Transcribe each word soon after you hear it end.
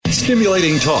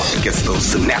Stimulating talk. Gets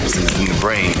those synapses in the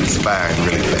brain firing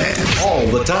really fast. All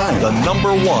the time. The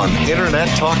number one Internet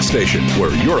talk station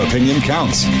where your opinion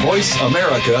counts.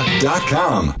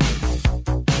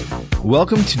 VoiceAmerica.com.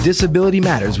 Welcome to Disability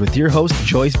Matters with your host,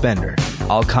 Joyce Bender.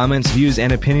 All comments, views,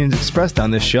 and opinions expressed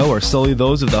on this show are solely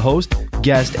those of the host,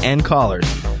 guest, and callers.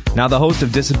 Now the host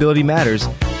of Disability Matters,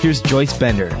 here's Joyce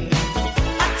Bender.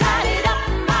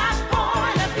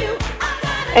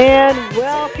 And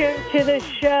welcome to the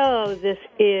show. This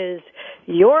is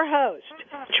your host,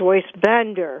 Joyce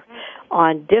Bender,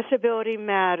 on Disability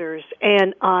Matters.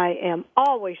 And I am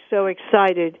always so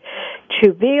excited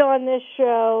to be on this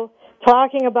show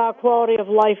talking about quality of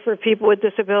life for people with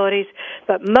disabilities.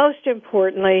 But most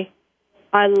importantly,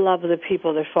 I love the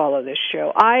people that follow this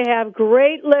show. I have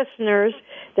great listeners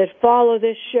that follow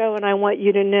this show, and I want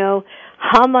you to know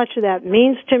how much that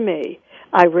means to me.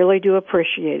 I really do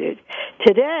appreciate it.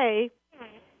 Today,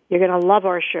 you're going to love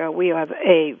our show. We have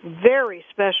a very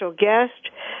special guest.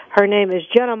 Her name is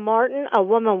Jenna Martin, a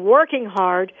woman working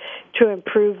hard to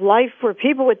improve life for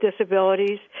people with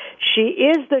disabilities. She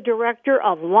is the director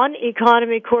of One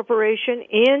Economy Corporation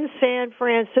in San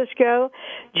Francisco.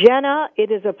 Jenna,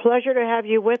 it is a pleasure to have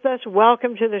you with us.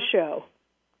 Welcome to the show.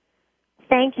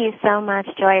 Thank you so much,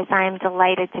 Joyce. I am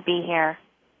delighted to be here.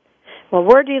 Well,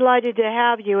 we're delighted to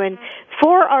have you. And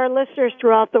for our listeners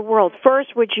throughout the world,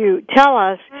 first, would you tell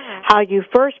us how you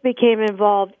first became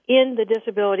involved in the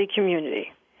disability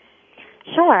community?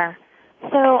 Sure.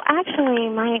 So actually,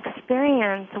 my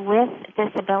experience with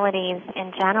disabilities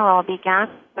in general began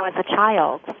when I was a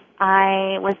child.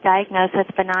 I was diagnosed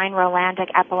with benign Rolandic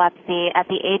epilepsy at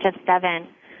the age of 7,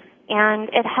 and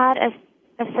it had a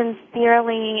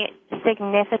sincerely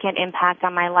significant impact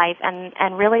on my life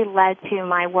and really led to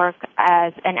my work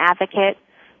as an advocate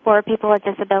for people with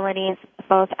disabilities,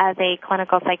 both as a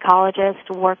clinical psychologist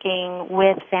working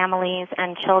with families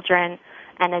and children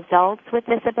and adults with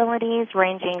disabilities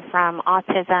ranging from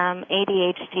autism,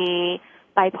 ADHD,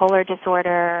 bipolar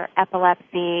disorder,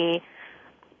 epilepsy,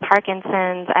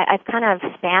 Parkinson's. I've kind of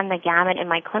spanned the gamut in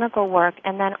my clinical work,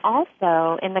 and then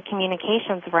also in the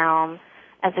communications realm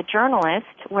as a journalist,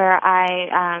 where I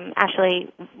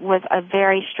actually was a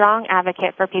very strong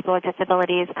advocate for people with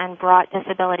disabilities and brought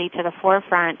disability to the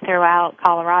forefront throughout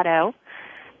Colorado.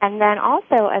 And then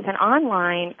also as an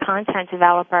online content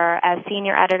developer, as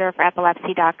senior editor for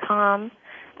epilepsy.com,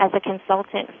 as a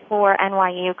consultant for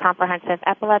NYU Comprehensive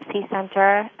Epilepsy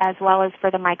Center, as well as for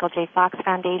the Michael J. Fox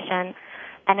Foundation,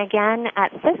 and again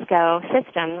at Cisco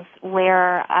Systems,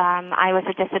 where I was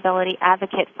a disability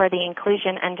advocate for the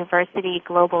Inclusion and Diversity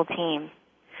Global Team.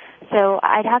 So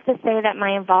I'd have to say that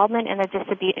my involvement in the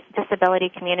disability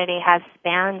community has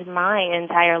spanned my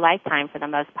entire lifetime for the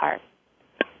most part.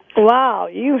 Wow,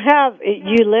 you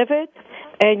live it,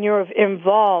 and you're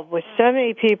involved with so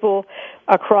many people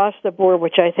across the board,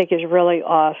 which I think is really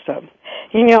awesome.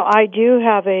 You know, I do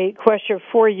have a question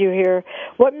for you here.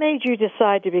 What made you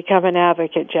decide to become an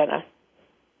advocate, Jenna?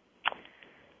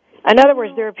 In other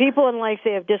words, there are people in life,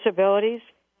 they have disabilities,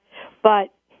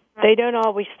 but they don't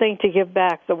always think to give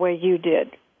back the way you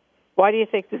did. Why do you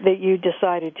think that you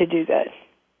decided to do that?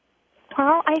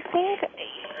 Well, I think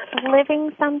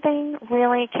living something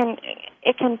really can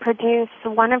produce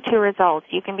one of two results.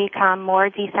 You can become more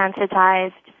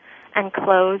desensitized and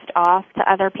closed off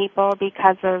to other people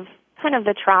because of kind of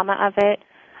the trauma of it,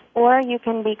 or you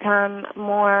can become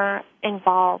more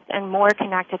involved and more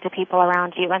connected to people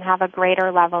around you and have a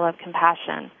greater level of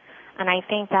compassion. And I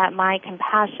think that my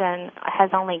compassion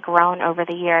has only grown over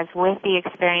the years with the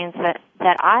experience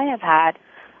that I have had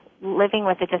living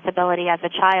with a disability as a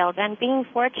child and being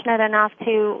fortunate enough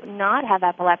to not have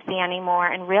epilepsy anymore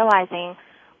and realizing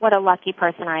what a lucky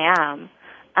person I am.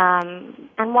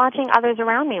 And watching others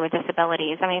around me with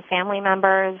disabilities. I mean, family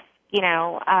members,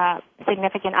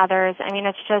 significant others. I mean,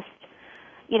 it's just,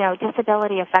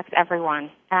 disability affects everyone.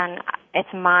 And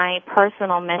it's my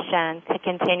personal mission to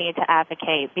continue to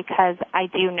advocate because I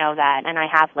do know that and I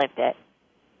have lived it.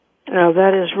 Oh,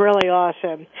 that is really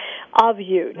awesome of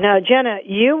you. Now, Jenna,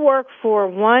 you work for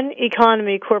One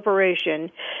Economy Corporation,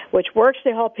 which works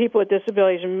to help people with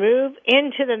disabilities move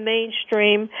into the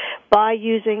mainstream by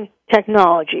using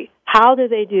technology. How do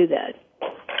they do that?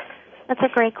 That's a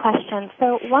great question.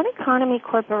 So One Economy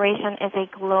Corporation is a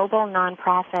global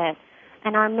nonprofit,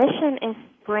 and our mission is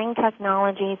to bring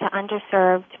technology to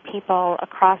underserved people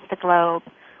across the globe.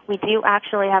 We do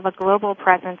actually have a global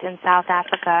presence in South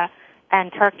Africa and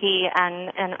Turkey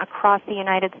and across the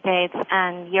United States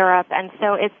and Europe. And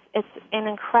so it's an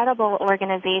incredible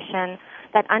organization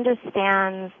that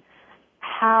understands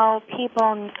how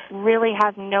people really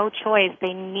have no choice.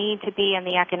 They need to be in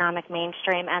the economic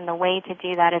mainstream, and the way to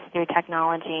do that is through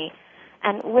technology.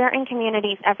 And we're in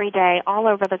communities every day all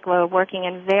over the globe working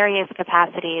in various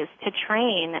capacities to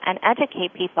train and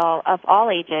educate people of all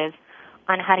ages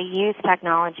on how to use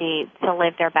technology to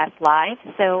live their best lives.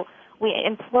 So we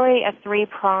employ a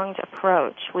three-pronged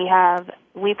approach.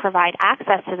 We provide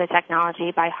access to the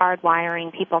technology by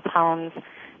hardwiring people's homes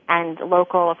and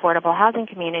local affordable housing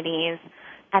communities.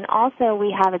 And also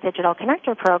we have a digital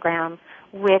connector program,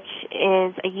 which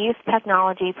is a youth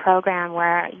technology program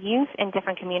where youth in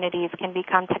different communities can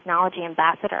become technology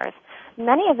ambassadors.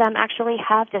 Many of them actually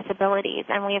have disabilities,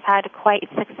 and we've had quite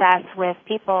success with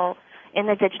people in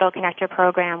the digital connector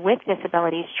program with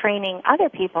disabilities training other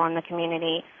people in the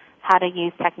community how to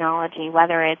use technology,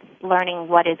 whether it's learning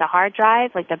what is a hard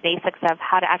drive, like the basics of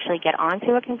how to actually get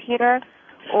onto a computer,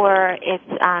 or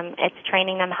it's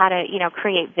training them how to,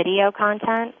 create video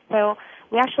content. So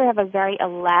we actually have a very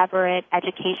elaborate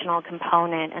educational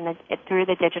component through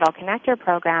the digital connector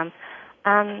program.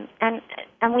 And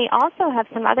we also have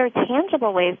some other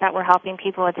tangible ways that we're helping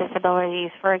people with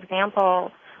disabilities. For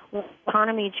example,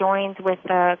 Economy joins with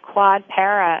the Quad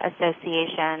Para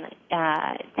Association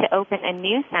to open a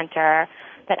new center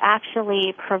that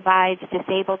actually provides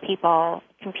disabled people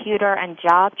computer and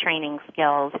job training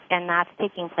skills, and that's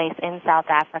taking place in South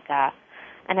Africa.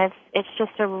 And it's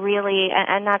just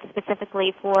and that's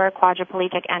specifically for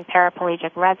quadriplegic and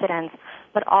paraplegic residents,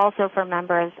 but also for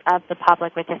members of the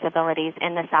public with disabilities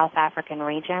in the South African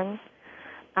regions.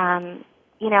 And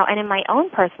in my own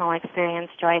personal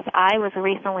experience, Joyce, I was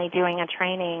recently doing a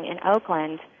training in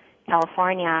Oakland,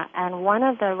 California, and one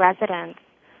of the residents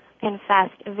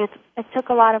confessed, it took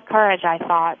a lot of courage, I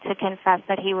thought, to confess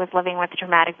that he was living with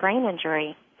traumatic brain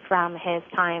injury from his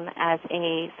time as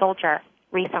a soldier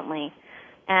recently.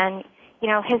 And,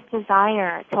 his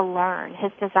desire to learn,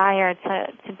 his desire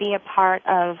to be a part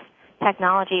of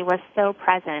technology was so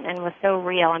present and was so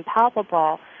real and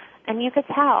palpable. And you could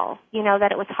tell,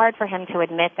 that it was hard for him to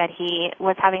admit that he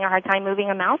was having a hard time moving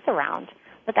a mouse around,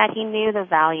 but that he knew the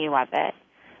value of it.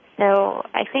 So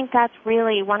I think that's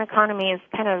really, One Economy is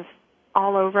kind of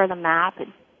all over the map,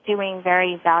 doing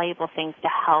very valuable things to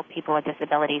help people with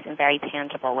disabilities in very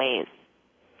tangible ways.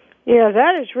 Yeah,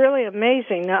 that is really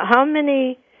amazing. Now,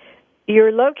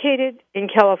 you're located in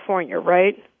California,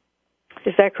 right?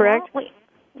 Is that correct?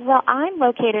 Well, I'm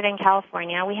located in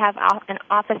California. We have an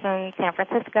office in San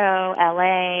Francisco,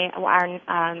 L.A.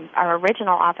 Our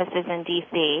original office is in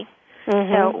D.C.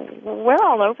 Mm-hmm. So we're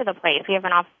all over the place. We have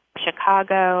an office in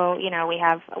Chicago. We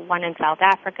have one in South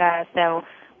Africa. So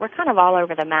we're kind of all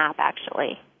over the map,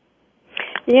 actually.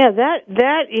 Yeah,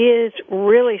 that is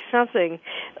really something.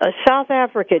 South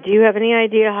Africa, do you have any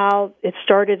idea how it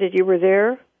started that you were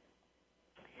there?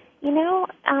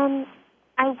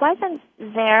 I wasn't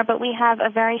there, but we have a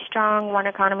very strong One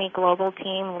Economy global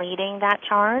team leading that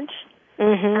charge.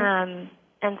 Mm-hmm.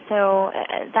 And so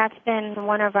that's been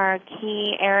one of our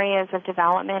key areas of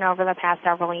development over the past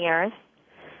several years.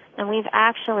 And we've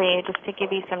actually, just to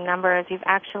give you some numbers, we've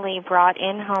actually brought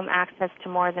in-home access to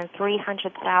more than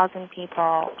 300,000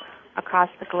 people across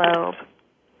the globe.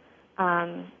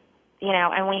 And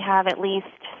we have at least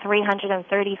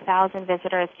 330,000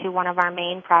 visitors to one of our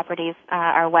main properties,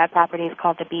 our web properties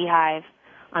called The Beehive,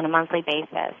 on a monthly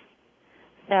basis.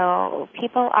 So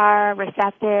people are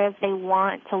receptive, they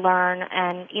want to learn,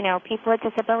 and, people with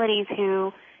disabilities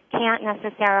who can't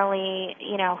necessarily,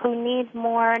 who need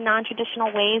more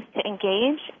non-traditional ways to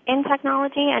engage in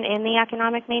technology and in the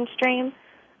economic mainstream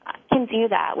can do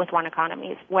that with One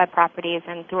Economy's web properties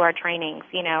and through our trainings.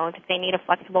 If they need a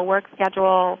flexible work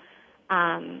schedule,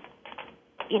 and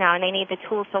they need the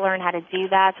tools to learn how to do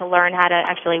that, to learn how to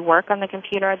actually work on the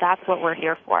computer, that's what we're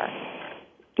here for.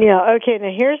 Yeah, okay.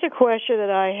 Now, here's a question that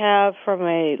I have from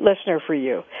a listener for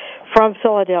you from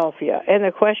Philadelphia. And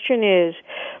the question is,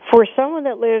 for someone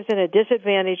that lives in a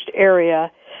disadvantaged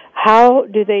area, how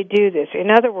do they do this?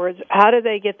 In other words, how do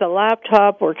they get the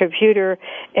laptop or computer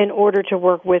in order to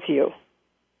work with you?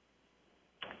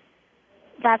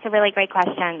 That's a really great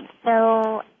question.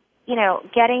 So, we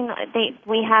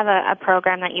have a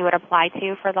program that you would apply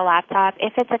to for the laptop.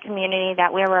 If it's a community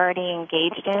that we're already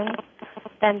engaged in,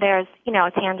 then there's,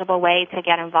 a tangible way to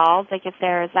get involved. Like if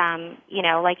there's,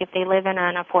 if they live in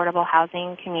an affordable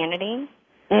housing community,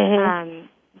 mm-hmm.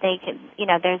 They could,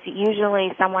 there's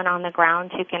usually someone on the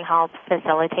ground who can help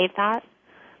facilitate that.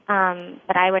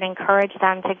 But I would encourage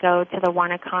them to go to the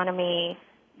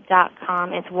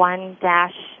oneeconomy.com. It's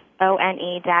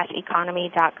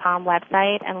one-one-economy.com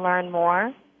website and learn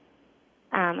more.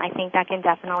 I think that can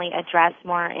definitely address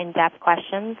more in-depth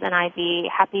questions, and I'd be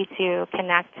happy to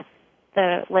connect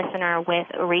the listener with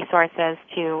resources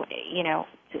to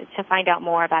find out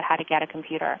more about how to get a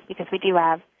computer, because we do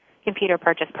have computer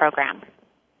purchase programs.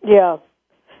 Yeah.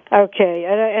 Okay,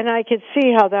 and I could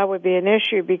see how that would be an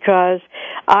issue, because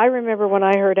I remember when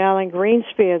I heard Alan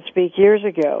Greenspan speak years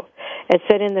ago, it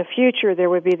said in the future there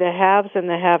would be the haves and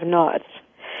the have-nots.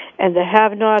 And the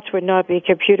have-nots would not be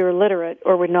computer literate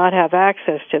or would not have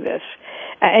access to this.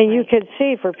 And you can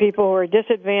see for people who are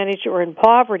disadvantaged or in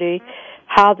poverty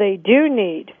how they do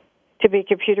need to be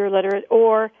computer literate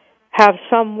or have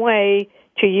some way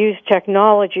to use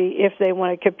technology if they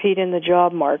want to compete in the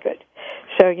job market.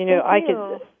 So,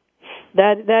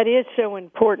 that is so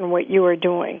important what you are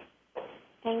doing.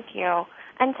 Thank you.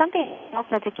 And something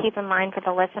also to keep in mind for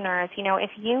the listeners,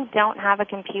 if you don't have a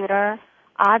computer,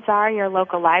 odds are your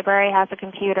local library has a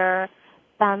computer.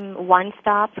 Some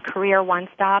one-stops, career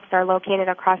one-stops, are located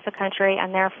across the country,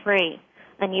 and they're free.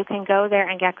 And you can go there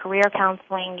and get career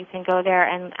counseling. You can go there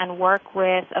and work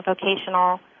with a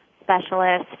vocational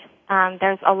specialist.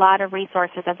 There's a lot of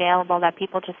resources available that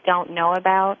people just don't know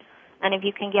about. And if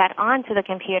you can get onto the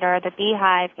computer, the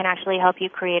Beehive can actually help you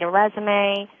create a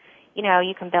resume.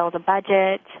 You can build a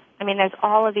budget. I mean, there's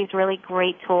all of these really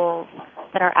great tools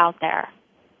that are out there.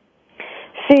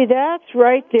 See, that's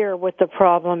right there what the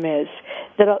problem is,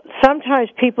 that sometimes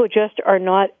people just are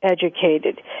not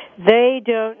educated. They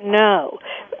don't know.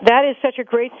 That is such a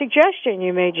great suggestion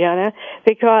you made, Jenna,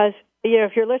 because,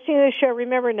 if you're listening to the show,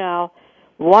 remember now,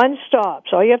 one stop.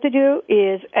 So all you have to do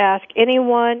is ask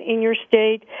anyone in your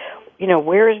state,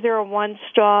 where is there a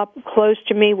one-stop close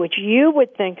to me, which you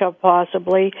would think of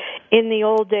possibly in the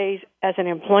old days as an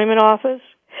employment office.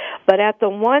 But at the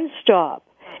one-stop,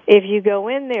 if you go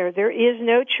in there is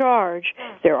no charge.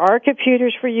 There are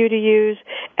computers for you to use,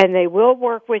 and they will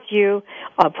work with you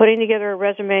on putting together a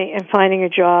resume and finding a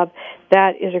job.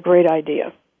 That is a great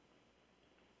idea.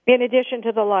 In addition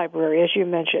to the library, as you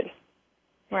mentioned.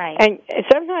 Right. And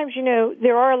sometimes,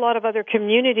 there are a lot of other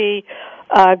community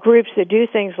groups that do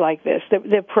things like this,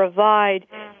 that provide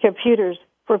computers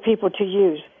for people to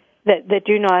use that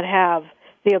do not have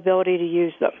the ability to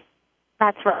use them.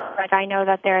 That's right. I know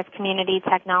that there's community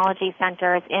technology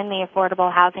centers in the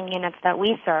affordable housing units that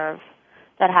we serve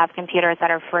that have computers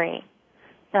that are free.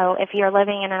 So if you're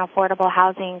living in an affordable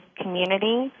housing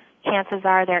community, chances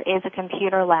are there is a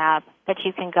computer lab that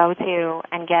you can go to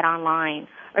and get online.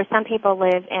 Or some people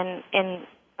live in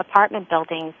apartment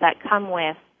buildings that come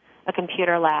with a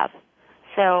computer lab.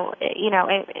 So,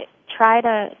 try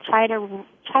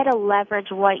to leverage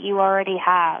what you already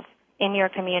have in your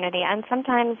community. And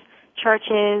sometimes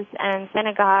churches and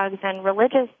synagogues and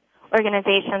religious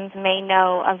organizations may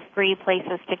know of free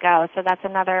places to go. So that's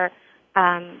another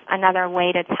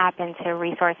way to tap into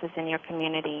resources in your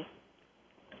community.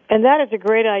 And that is a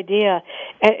great idea.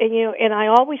 And I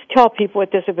always tell people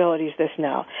with disabilities this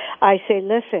now. I say,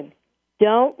 listen,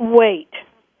 don't wait.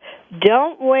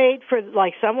 Don't wait for,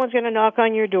 someone's going to knock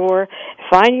on your door,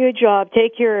 find you a job,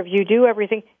 take care of you, do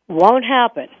everything. Won't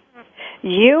happen.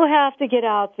 You have to get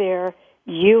out there.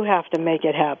 You have to make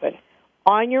it happen.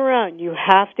 On your own, you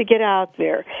have to get out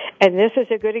there. And this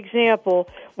is a good example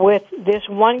with this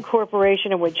one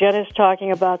corporation and what Jenna's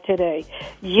talking about today.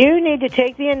 You need to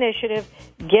take the initiative,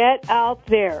 get out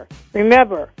there.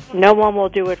 Remember, no one will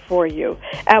do it for you.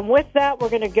 And with that, we're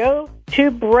going to go to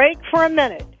break for a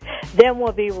minute. Then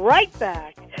we'll be right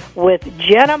back with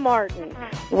Jenna Martin,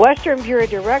 Western Bureau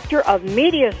Director of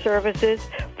Media Services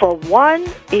for One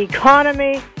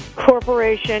Economy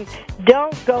Corporation.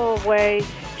 Don't go away.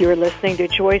 You're listening to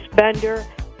Joyce Bender,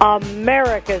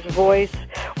 America's Voice,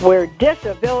 where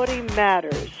disability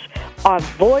matters, on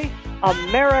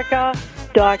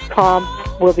VoiceAmerica.com.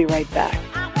 We'll be right back.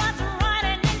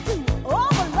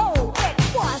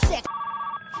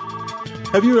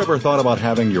 Have you ever thought about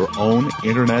having your own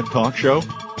Internet talk show?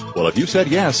 Well, if you said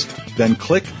yes, then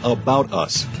click About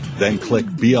Us. Then click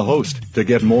Be a Host to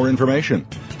get more information.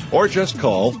 Or just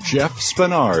call Jeff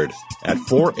Spinard at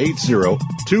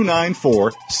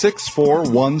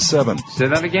 480-294-6417. Say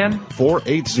that again?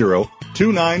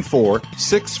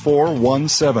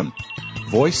 480-294-6417.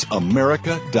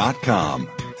 VoiceAmerica.com.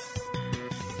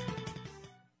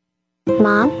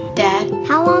 Mom? Dad?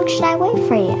 How long should I wait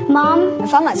for you? Mom?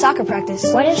 If I'm at soccer practice.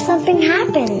 What if something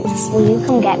happens? Will you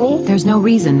come get me? There's no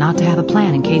reason not to have a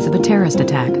plan in case of a terrorist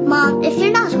attack. Mom, if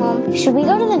you're not home, should we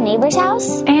go to the neighbor's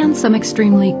house? And some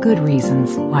extremely good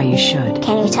reasons why you should.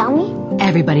 Can you tell me?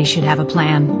 Everybody should have a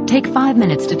plan. Take 5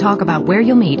 minutes to talk about where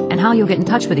you'll meet and how you'll get in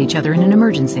touch with each other in an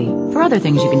emergency. For other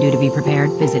things you can do to be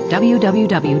prepared, visit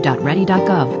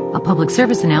www.ready.gov. A public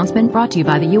service announcement brought to you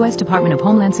by the U.S. Department of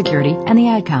Homeland Security and the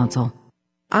Ad Council.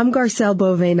 I'm Garcelle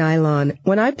Beauvais-Nylon.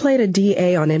 When I played a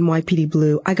DA on NYPD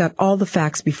Blue, I got all the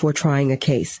facts before trying a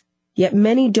case. Yet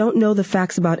many don't know the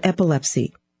facts about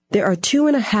epilepsy. There are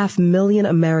 2.5 million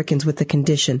Americans with the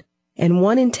condition, and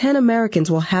 1 in 10 Americans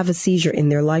will have a seizure in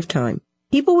their lifetime.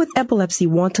 People with epilepsy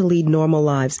want to lead normal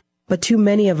lives, but too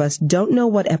many of us don't know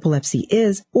what epilepsy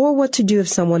is or what to do if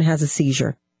someone has a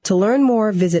seizure. To learn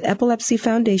more, visit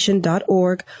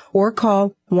epilepsyfoundation.org or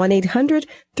call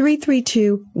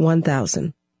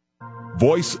 1-800-332-1000.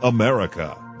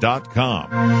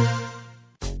 VoiceAmerica.com.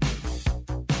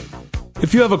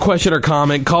 If you have a question or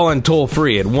comment, call in toll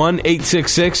free at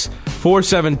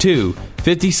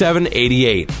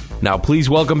 1-866-472-5788. Now, please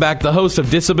welcome back the host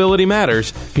of Disability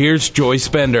Matters. Here's Joyce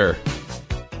Bender.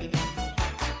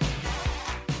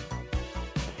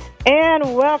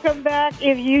 And welcome back.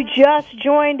 If you just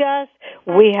joined us,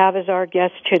 we have as our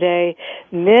guest today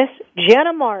Miss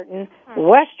Jenna Martin,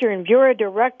 Western Bureau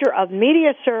Director of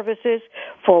Media Services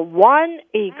for One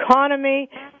Economy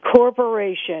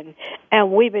Corporation.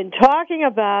 And we've been talking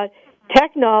about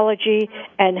technology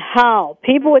and how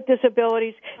people with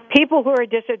disabilities, people who are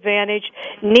disadvantaged,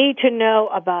 need to know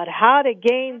about how to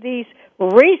gain these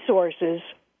resources,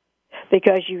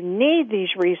 because you need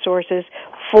these resources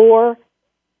for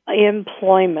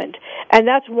employment. And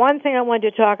that's one thing I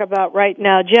wanted to talk about right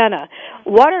now. Jenna,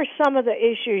 what are some of the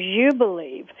issues you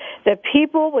believe that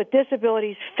people with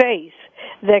disabilities face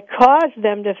that cause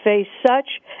them to face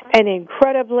such an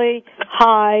incredibly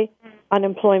high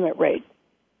unemployment rate?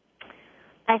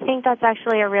 I think that's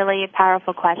actually a really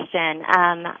powerful question.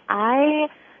 I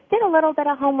did a little bit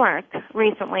of homework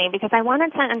recently because I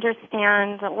wanted to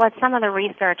understand what some of the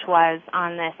research was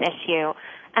on this issue.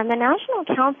 And the National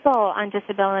Council on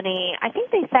Disability, I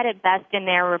think they said it best in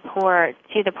their report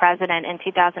to the President in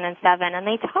 2007, and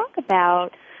they talk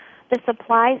about the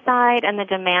supply side and the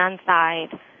demand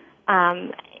side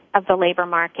of the labor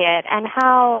market, and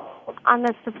how on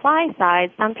the supply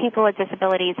side, some people with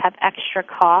disabilities have extra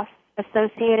costs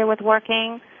associated with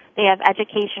working. They have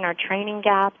education or training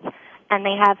gaps, and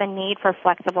they have a need for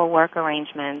flexible work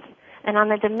arrangements. And on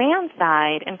the demand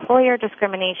side, employer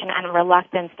discrimination and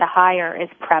reluctance to hire is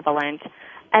prevalent,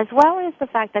 as well as the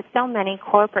fact that so many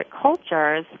corporate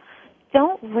cultures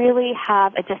don't really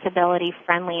have a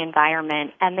disability-friendly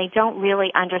environment, and they don't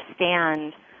really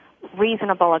understand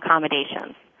reasonable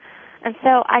accommodations. And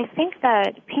so I think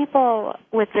that people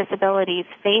with disabilities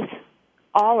face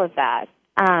all of that.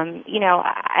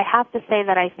 I have to say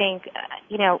that I think,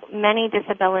 many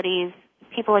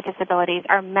people with disabilities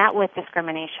are met with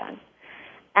discrimination.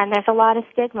 And there's a lot of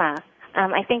stigma.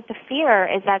 I think the fear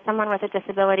is that someone with a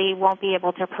disability won't be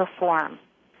able to perform.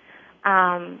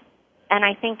 And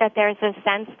I think that there's a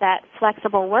sense that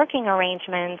flexible working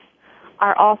arrangements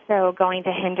are also going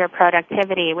to hinder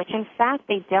productivity, which in fact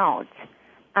they don't.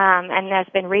 And there's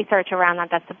been research around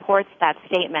that supports that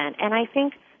statement. And I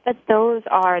think that those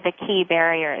are the key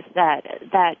barriers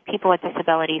that people with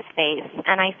disabilities face.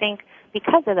 And I think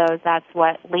because of those, that's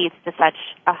what leads to such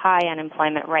a high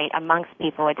unemployment rate amongst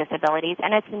people with disabilities.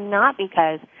 And it's not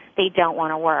because they don't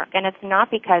want to work, and it's not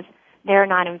because they're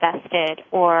not invested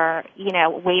or,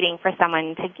 waiting for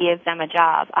someone to give them a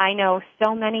job. I know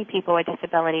so many people with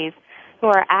disabilities who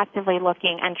are actively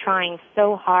looking and trying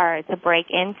so hard to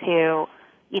break into,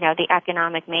 the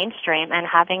economic mainstream and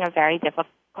having a very difficult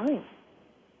time.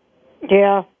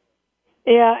 Yeah,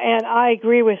 and I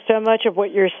agree with so much of what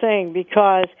you're saying,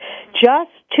 because just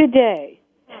today,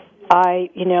 I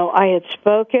had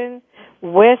spoken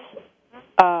with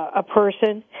a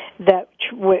person that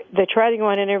tried to go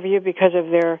on an interview because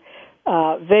of their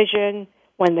vision.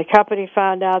 When the company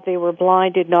found out they were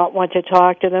blind, did not want to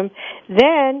talk to them.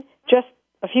 Then, just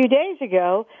a few days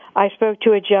ago, I spoke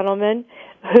to a gentleman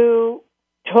who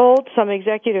told some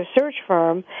executive search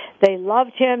firm they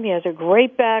loved him, he has a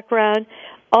great background,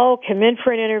 come in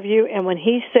for an interview, and when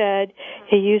he said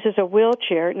he uses a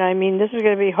wheelchair, and I mean, this is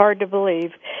going to be hard to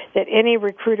believe that any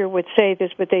recruiter would say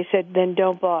this, but they said, then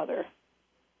don't bother.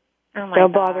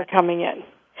 Don't bother coming in.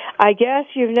 I guess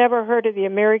you've never heard of the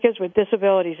Americans with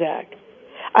Disabilities Act.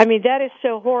 I mean, that is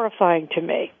so horrifying to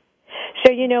me.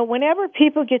 So, whenever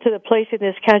people get to the place in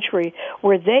this country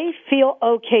where they feel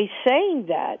okay saying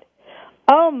that,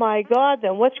 oh, my God,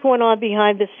 then what's going on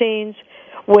behind the scenes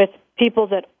with people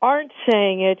that aren't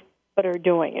saying it but are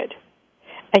doing it?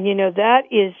 And,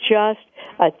 that is just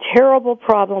a terrible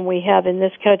problem we have in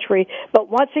this country. But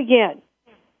once again,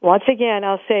 once again,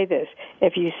 I'll say this.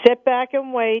 If you sit back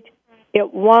and wait,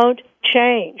 it won't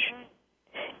change.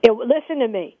 Listen to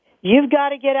me. You've got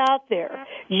to get out there.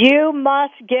 You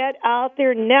must get out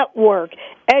there, network,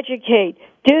 educate,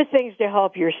 do things to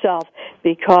help yourself,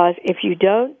 because if you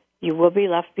don't, you will be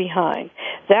left behind.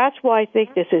 That's why I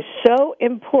think this is so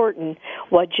important,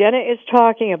 what Jenna is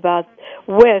talking about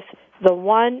with the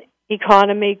One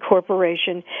Economy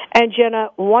Corporation. And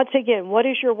Jenna, once again, what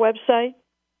is your website?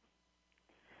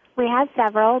 We have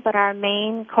several, but our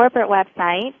main corporate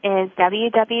website is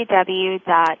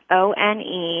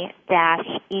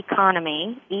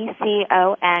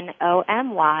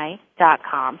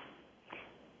www.one-economy.com.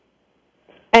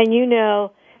 And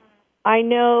I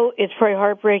know it's very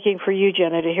heartbreaking for you,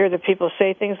 Jenna, to hear that people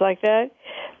say things like that,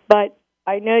 but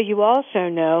I know you also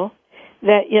know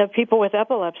that people with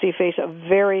epilepsy face a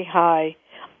very high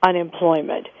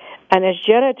unemployment. And as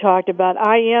Jenna talked about,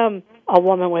 I am a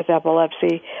woman with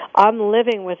epilepsy. I'm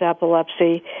living with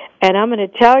epilepsy, and I'm going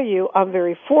to tell you I'm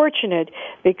very fortunate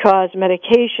because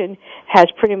medication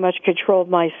has pretty much controlled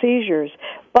my seizures.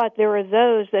 But there are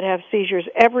those that have seizures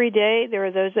every day. There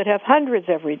are those that have hundreds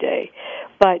every day.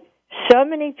 But so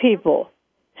many people,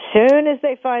 soon as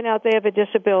they find out they have a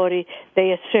disability,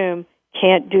 they assume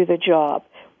can't do the job.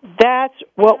 That's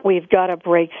what we've got to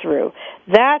break through.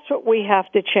 That's what we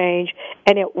have to change,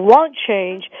 and it won't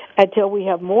change until we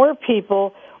have more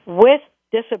people with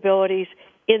disabilities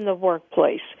in the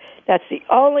workplace. That's the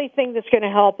only thing that's going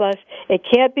to help us. It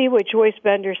can't be what Joyce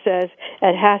Bender says.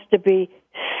 It has to be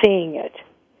seeing it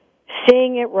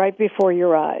right before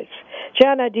your eyes.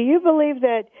 Jenna, do you believe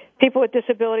that people with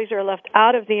disabilities are left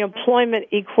out of the employment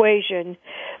equation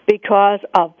because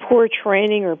of poor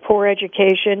training or poor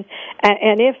education?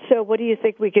 And if so, what do you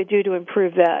think we could do to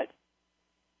improve that?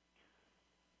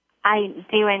 I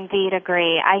do indeed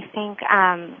agree. I think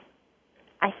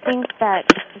that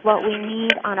what we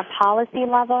need on a policy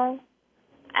level,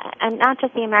 and not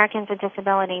just the Americans with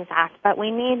Disabilities Act, but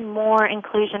we need more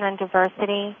inclusion and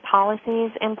diversity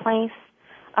policies in place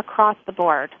across the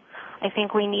board. I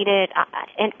think we need it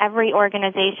in every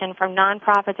organization, from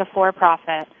nonprofit to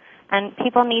for-profit. And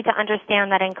people need to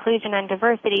understand that inclusion and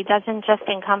diversity doesn't just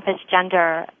encompass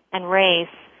gender and race.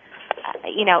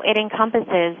 It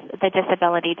encompasses the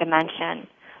disability dimension.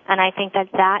 And I think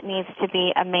that needs to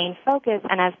be a main focus.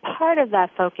 And as part of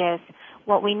that focus,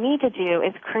 what we need to do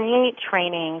is create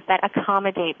trainings that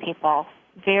accommodate people,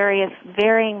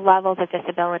 varying levels of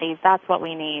disabilities. That's what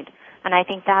we need. And I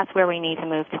think that's where we need to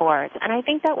move towards. And I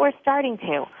think that we're starting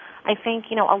to. I think,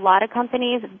 a lot of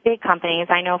companies, big companies,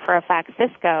 I know for a fact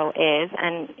Cisco is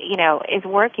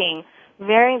working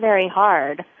very, very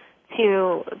hard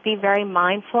to be very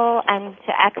mindful and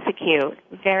to execute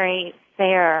very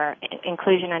fair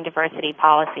inclusion and diversity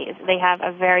policies. They have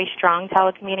a very strong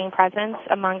telecommuting presence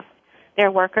amongst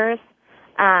their workers.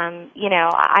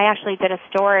 I actually did a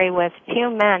story with two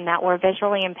men that were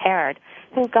visually impaired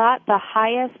who got the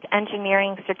highest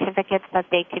engineering certificates that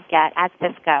they could get at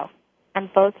Cisco,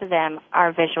 and both of them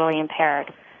are visually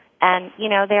impaired. And,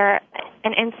 they're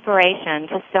an inspiration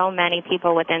to so many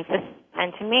people within Cisco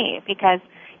and to me because,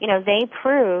 they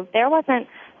proved there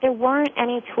weren't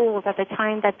any tools at the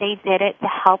time that they did it to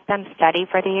help them study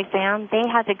for the exam. They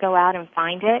had to go out and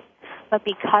find it. But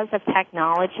because of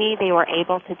technology, they were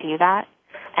able to do that.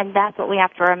 And that's what we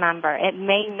have to remember. It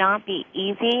may not be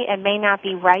easy. It may not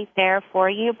be right there for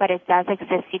you, but it does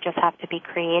exist. You just have to be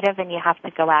creative, and you have to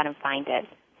go out and find it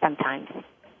sometimes.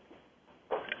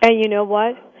 And you know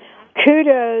what?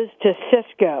 Kudos to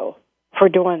Cisco for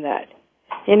doing that.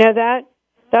 You know that?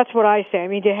 That's what I say. I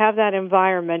mean, to have that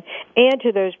environment, and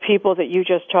to those people that you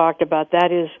just talked about,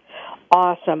 that is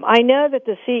awesome. I know that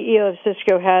the CEO of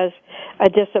Cisco has a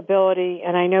disability,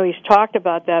 and I know he's talked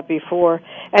about that before,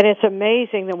 and it's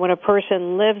amazing that when a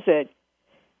person lives it,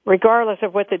 regardless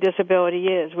of what the disability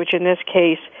is, which in this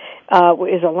case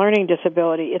is a learning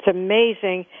disability, it's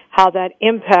amazing how that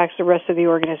impacts the rest of the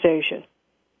organization.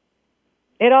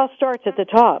 It all starts at the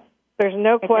top. There's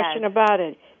no question about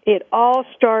it. It all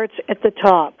starts at the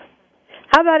top.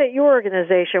 How about at your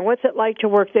organization? What's it like to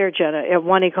work there, Jenna, at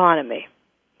One Economy?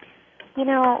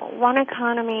 One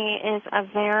Economy is a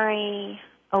very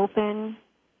open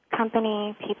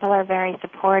company. People are very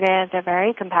supportive. They're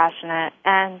very compassionate,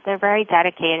 and they're very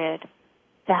dedicated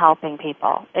to helping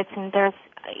people. I'd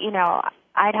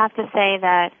have to say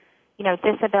that,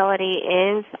 disability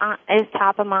is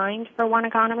top of mind for One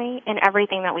Economy in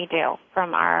everything that we do,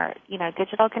 from our,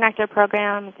 digital connector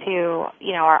program to,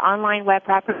 our online web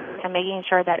property and making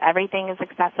sure that everything is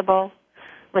accessible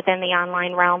within the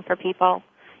online realm for people.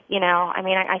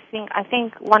 I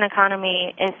think One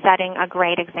Economy is setting a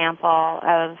great example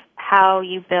of how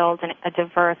you build a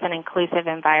diverse and inclusive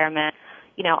environment,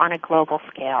 on a global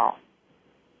scale.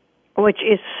 Which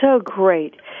is so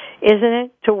great, isn't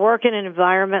it, to work in an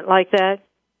environment like that?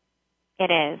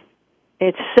 It is.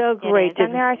 It's so great.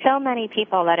 And there are so many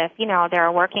people that there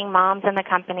are working moms in the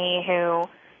company who,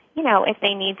 if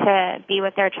they need to be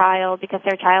with their child because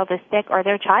their child is sick or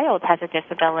their child has a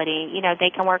disability,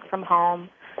 they can work from home.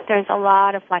 There's a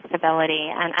lot of flexibility.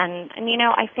 And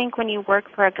I think when you work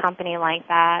for a company like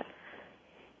that,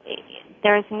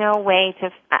 there's no way to...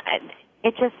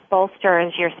 It just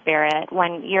bolsters your spirit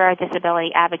when you're a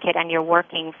disability advocate and you're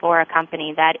working for a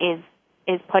company that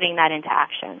is putting that into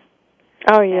action.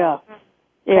 Oh, yeah.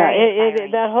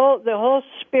 The whole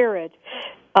spirit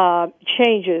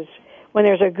changes when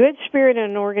there's a good spirit in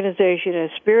an organization, a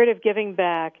spirit of giving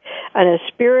back, and a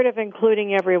spirit of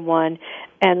including everyone,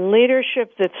 and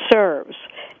leadership that serves.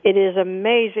 It is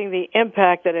amazing the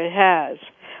impact that it has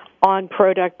on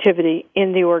productivity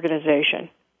in the organization.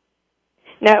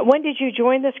 Now, when did you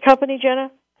join this company,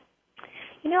 Jenna?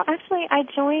 Actually, I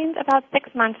joined about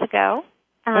 6 months ago.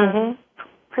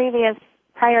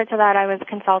 Prior to that, I was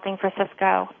consulting for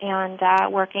Cisco and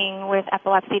working with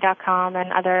epilepsy.com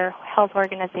and other health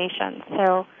organizations.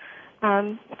 So,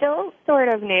 still sort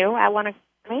of new at one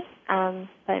company,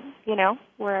 but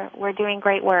we're doing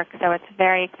great work. So it's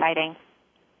very exciting.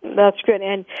 That's good.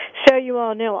 And so you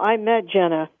all know, I met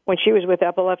Jenna when she was with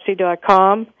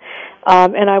epilepsy.com,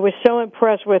 and I was so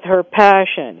impressed with her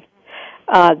passion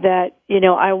that,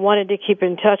 I wanted to keep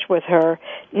in touch with her.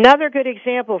 Another good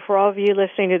example for all of you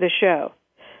listening to the show.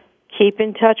 Keep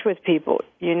in touch with people.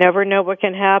 You never know what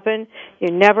can happen. You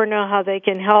never know how they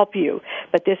can help you.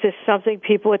 But this is something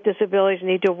people with disabilities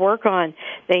need to work on.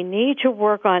 They need to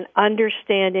work on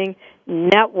understanding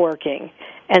networking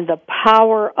and the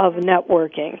power of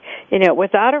networking.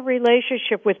 Without a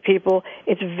relationship with people,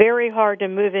 it's very hard to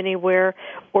move anywhere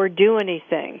or do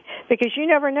anything because you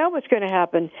never know what's going to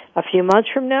happen a few months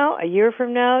from now, a year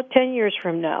from now, 10 years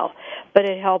from now. But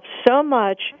it helps so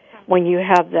much when you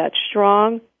have that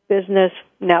strong business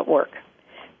network.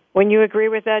 Wouldn't you agree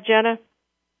with that, Jenna?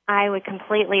 I would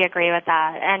completely agree with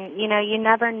that. And, you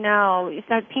never know.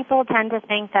 So people tend to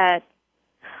think that,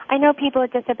 I know people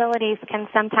with disabilities can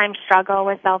sometimes struggle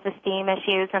with self-esteem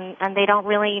issues and they don't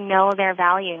really know their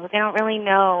value. They don't really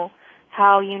know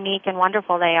how unique and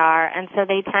wonderful they are, and so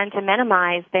they tend to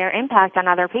minimize their impact on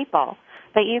other people.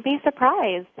 But you'd be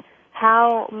surprised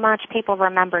how much people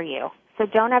remember you. So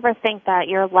don't ever think that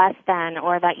you're less than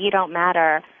or that you don't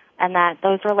matter, and that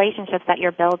those relationships that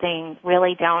you're building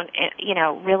really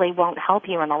really won't help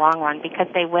you in the long run, because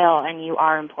they will, and you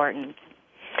are important.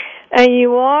 And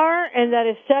you are, and that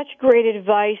is such great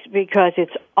advice because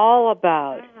it's all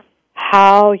about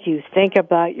how you think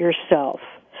about yourself.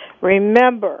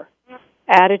 Remember,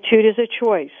 attitude is a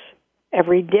choice.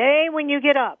 Every day when you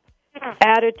get up,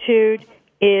 attitude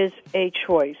is a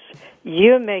choice.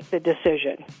 You make the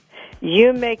decision.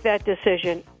 You make that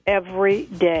decision every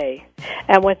day.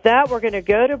 And with that, we're going to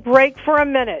go to break for a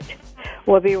minute.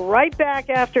 We'll be right back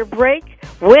after break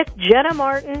with Jenna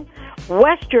Martin,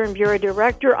 Western Bureau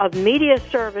Director of Media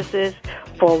Services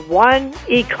for One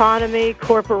Economy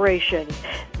Corporation.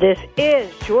 This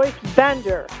is Joyce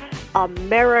Bender,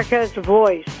 America's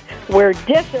Voice, where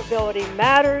disability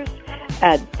matters,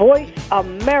 at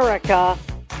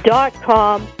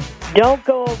voiceamerica.com. Don't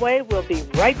go away. We'll be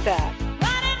right back.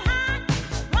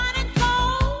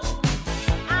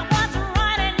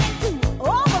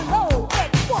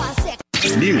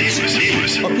 News,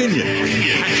 opinion.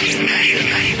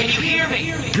 Can you hear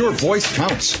me? Your voice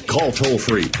counts. Call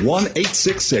toll-free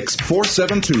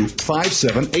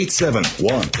 1-866-472-5787.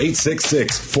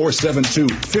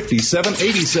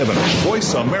 1-866-472-5787.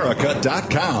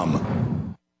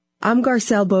 VoiceAmerica.com. I'm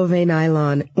Garcelle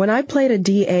Beauvais-Nylon. When I played a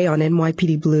DA on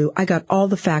NYPD Blue, I got all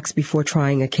the facts before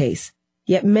trying a case.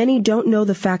 Yet many don't know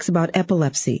the facts about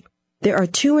epilepsy. There are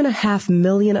 2.5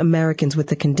 million Americans with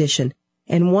the condition,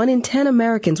 and 1 in 10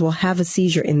 Americans will have a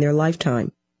seizure in their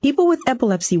lifetime. People with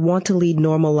epilepsy want to lead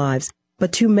normal lives,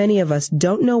 but too many of us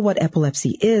don't know what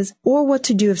epilepsy is or what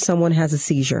to do if someone has a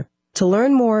seizure. To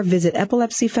learn more, visit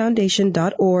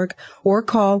epilepsyfoundation.org or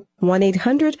call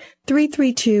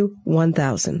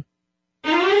 1-800-332-1000.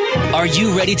 Are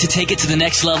you ready to take it to the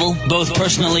next level, both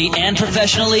personally and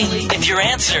professionally? If your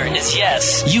answer is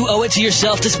yes, you owe it to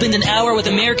yourself to spend an hour with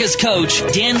America's coach,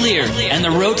 Dan Lear, and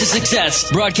The Road to Success,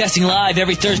 broadcasting live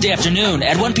every Thursday afternoon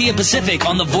at 1 p.m. Pacific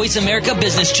on the Voice America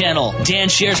Business Channel. Dan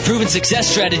shares proven success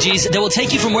strategies that will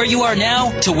take you from where you are now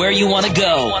to where you want to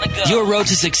go. Your road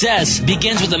to success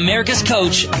begins with America's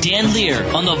coach, Dan Lear,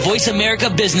 on the Voice America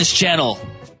Business Channel.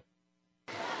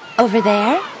 Over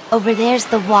there? Over there's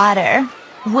the water.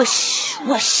 Whoosh,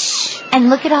 whoosh. And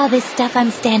look at all this stuff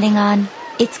I'm standing on.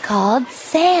 It's called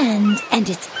sand, and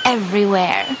it's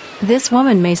everywhere. This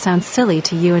woman may sound silly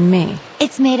to you and me.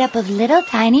 It's made up of little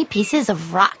tiny pieces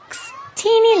of rocks.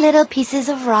 Teeny little pieces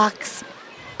of rocks.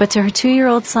 But to her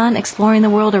 2-year-old son exploring the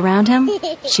world around him,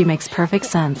 she makes perfect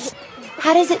sense.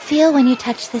 How does it feel when you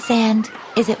touch the sand?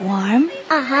 Is it warm?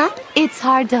 Uh-huh. It's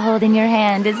hard to hold in your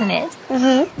hand, isn't it?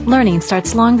 Mm-hmm. Learning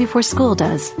starts long before school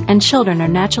does, and children are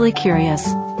naturally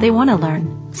curious. They want to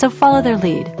learn, so follow their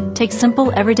lead. Take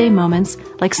simple, everyday moments,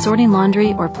 like sorting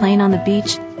laundry or playing on the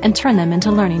beach, and turn them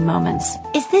into learning moments.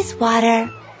 Is this water?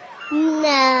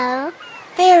 No.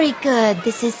 Very good.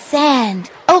 This is sand.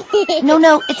 Oh,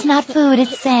 no, it's not food.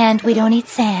 It's sand. We don't eat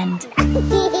sand.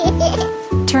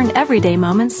 Turn everyday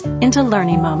moments into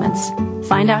learning moments.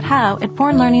 Find out how at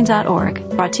bornlearning.org.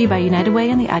 Brought to you by United Way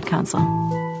and the Ad Council.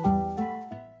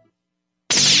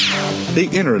 The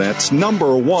Internet's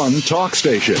number one talk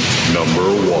station. Number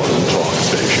one talk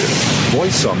station.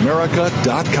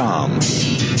 VoiceAmerica.com.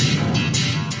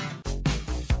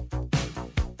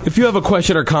 If you have a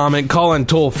question or comment, call in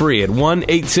toll-free at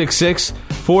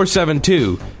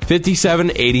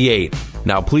 1-866-472-5788.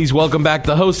 Now, please welcome back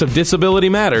the host of Disability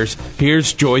Matters.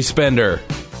 Here's Joyce Bender.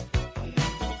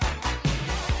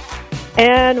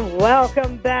 And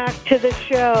welcome back to the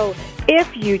show.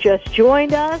 If you just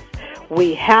joined us,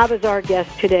 we have as our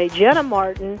guest today Jenna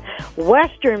Martin,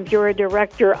 Western Bureau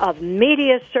Director of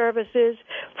Media Services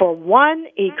for One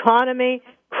Economy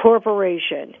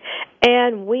Corporation.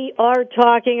 And we are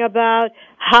talking about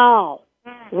how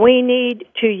we need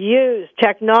to use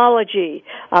technology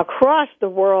across the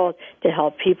world to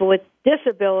help people with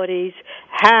disabilities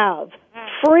have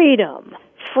freedom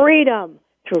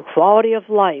through quality of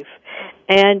life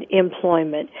and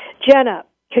employment. Jenna,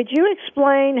 could you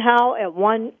explain how at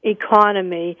One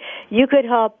Economy you could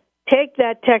help take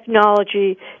that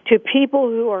technology to people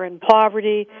who are in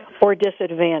poverty or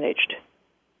disadvantaged?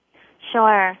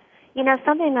 Sure. You know,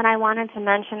 something that I wanted to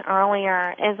mention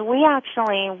earlier is we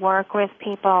actually work with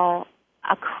people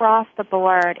across the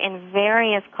board in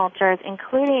various cultures,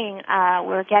 including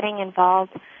we're getting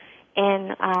involved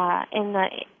in the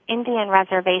Indian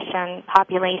reservation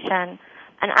population.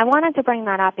 And I wanted to bring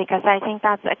that up because I think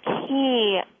that's a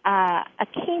key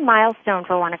milestone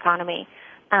for One Economy.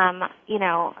 You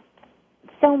know,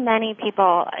 so many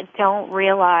people don't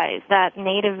realize that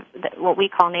what we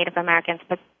call Native Americans,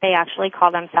 but they actually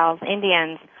call themselves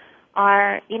Indians,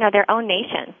 are, you know, their own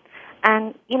nation.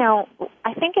 And, you know,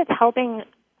 I think it's helping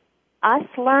us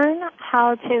learn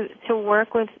how to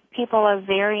work with people of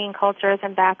varying cultures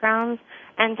and backgrounds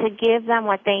and to give them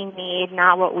what they need,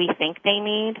 not what we think they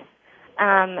need.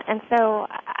 And so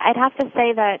I'd have to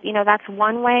say that, you know, that's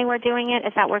one way we're doing it,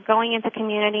 is that we're going into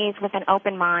communities with an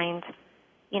open mind.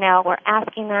 You know, we're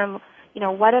asking them, you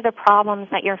know, what are the problems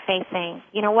that you're facing?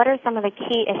 You know, what are some of the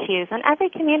key issues? And every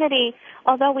community,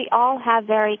 although we all have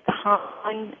very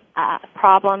common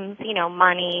problems, you know,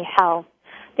 money, health,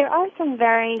 there are some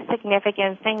very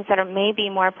significant things that are maybe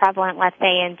more prevalent, let's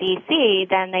say, in D.C.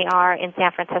 than they are in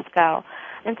San Francisco.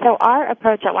 And so our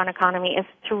approach at One Economy is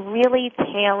to really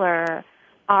tailor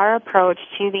our approach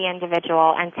to the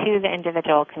individual and to the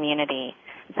individual community.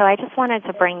 So I just wanted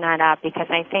to bring that up because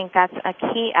I think that's a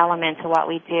key element to what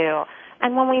we do.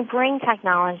 And when we bring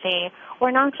technology,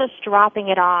 we're not just dropping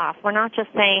it off. We're not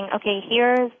just saying, okay,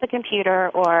 here's the computer,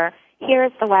 or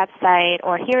here's the website,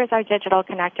 or here's our digital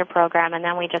connector program, and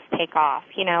then we just take off.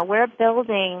 You know, we're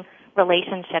building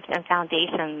relationships and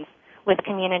foundations with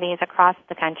communities across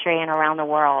the country and around the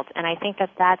world. And I think that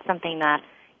that's something that,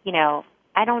 you know,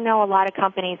 I don't know a lot of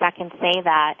companies that can say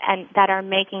that and that are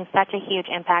making such a huge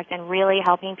impact and really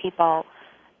helping people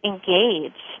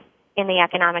engage in the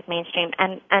economic mainstream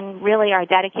and really are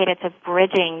dedicated to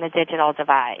bridging the digital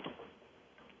divide.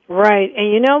 Right.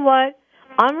 And you know what?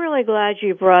 I'm really glad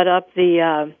you brought up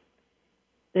the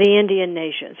Indian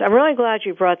nations. I'm really glad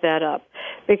you brought that up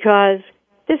because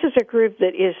this is a group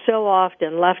that is so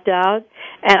often left out.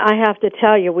 And I have to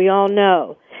tell you, we all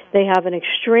know they have an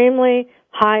extremely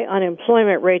high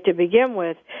unemployment rate to begin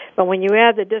with, but when you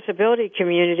add the disability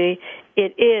community,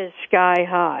 it is sky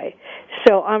high.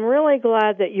 So I'm really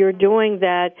glad that you're doing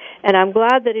that, and I'm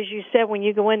glad that, as you said, when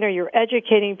you go in there, you're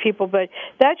educating people, but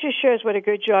that just shows what a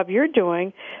good job you're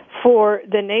doing for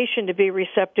the nation to be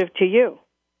receptive to you.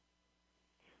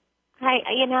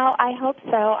 I hope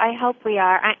so. I hope we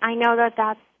are. I know that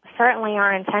that's certainly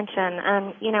our intention,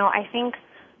 and,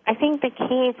 I think the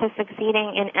key to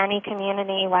succeeding in any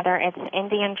community, whether it's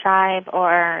Indian tribe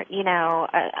or,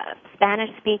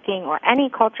 Spanish-speaking or any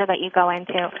culture that you go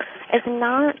into, is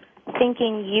not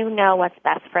thinking you know what's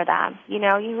best for them. You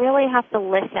know, you really have to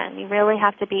listen. You really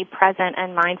have to be present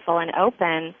and mindful and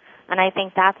open. And I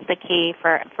think that's the key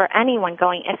for anyone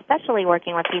going, especially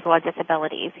working with people with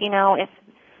disabilities. You know, if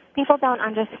people don't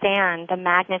understand the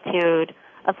magnitude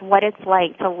of what it's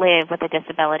like to live with a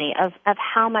disability, of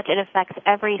how much it affects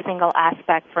every single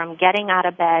aspect, from getting out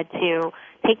of bed to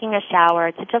taking a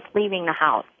shower to just leaving the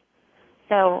house.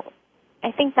 So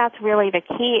I think that's really the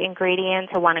key ingredient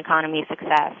to One Economy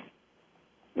success.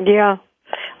 Yeah,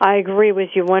 I agree with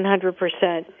you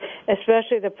 100%,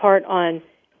 especially the part on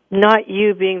not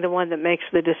you being the one that makes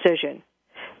the decision,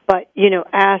 but, you know,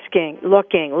 asking,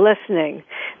 looking, listening,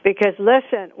 because,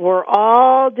 listen, we're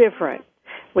all different.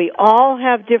 We all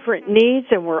have different needs,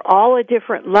 and we're all at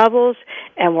different levels,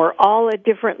 and we're all at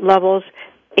different levels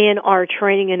in our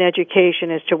training and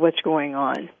education as to what's going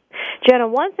on. Jenna,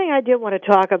 one thing I did want to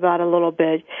talk about a little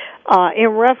bit in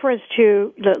reference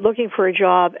to looking for a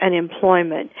job and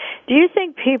employment. Do you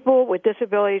think people with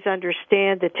disabilities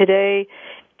understand that today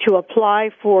to apply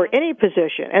for any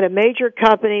position at a major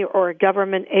company or a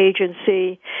government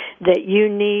agency that you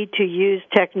need to use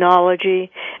technology?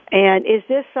 And is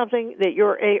this something that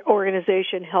your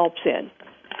organization helps in?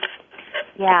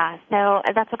 Yeah, so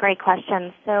that's a great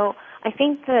question. So I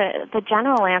think the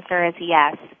general answer is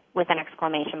yes, with an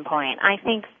exclamation point. I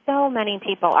think so many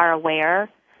people are aware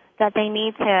that they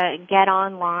need to get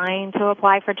online to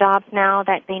apply for jobs now,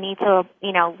 that they need to,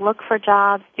 you know, look for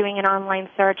jobs, doing an online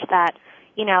search that,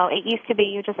 you know, it used to be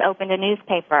you just opened a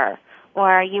newspaper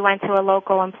or you went to a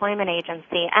local employment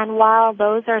agency. And while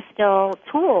those are still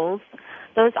tools,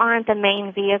 those aren't the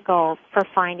main vehicles for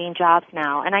finding jobs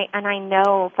now. And I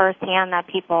know firsthand that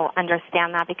people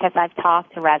understand that because I've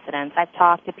talked to residents. I've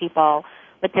talked to people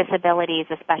with disabilities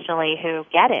especially who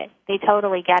get it. They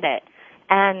totally get it.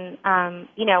 And,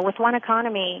 you know, with One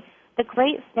Economy, the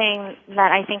great thing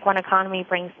that I think One Economy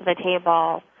brings to the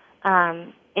table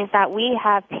is that we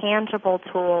have tangible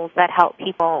tools that help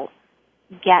people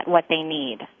get what they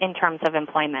need in terms of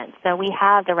employment. So we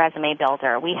have the resume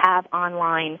builder. We have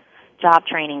online job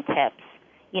training tips.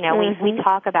 You know, we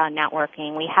talk about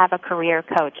networking. We have a career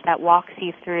coach that walks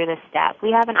you through the steps.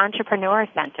 We have an entrepreneur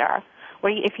center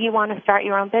where if you want to start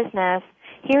your own business,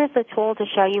 here's the tool to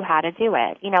show you how to do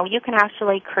it. You know, you can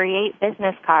actually create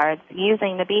business cards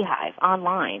using the Beehive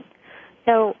online.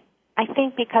 So I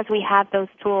think because we have those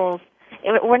tools,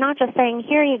 we're not just saying,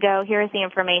 here you go, here's the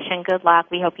information, good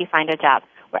luck, we hope you find a job.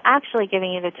 We're actually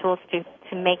giving you the tools to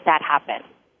make that happen.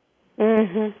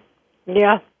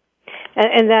 Yeah.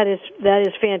 And that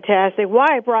is fantastic.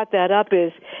 Why I brought that up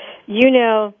is, you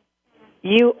know,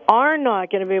 you are not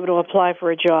going to be able to apply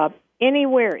for a job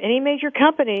anywhere, any major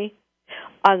company,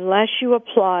 unless you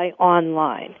apply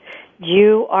online.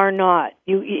 You are not.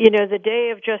 You know, the day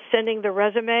of just sending the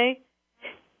resume,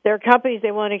 there are companies,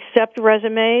 they won't accept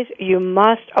resumes. You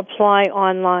must apply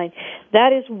online.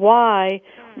 That is why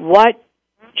what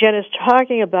Jenna's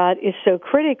talking about is so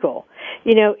critical.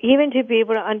 You know, even to be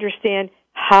able to understand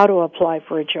how to apply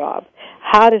for a job,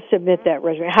 how to submit that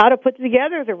resume, how to put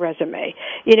together the resume,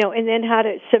 you know, and then how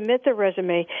to submit the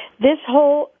resume. This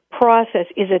whole process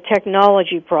is a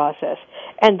technology process,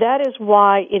 and that is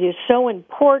why it is so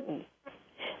important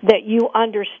that you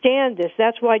understand this.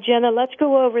 That's why, Jenna, let's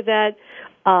go over that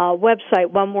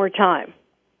website one more time.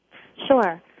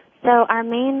 Sure. So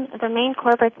the main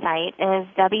corporate site is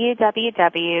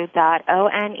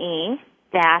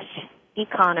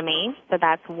www.one-economy, so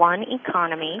that's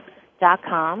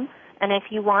oneeconomy.com. And if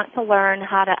you want to learn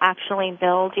how to actually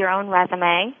build your own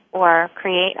resume or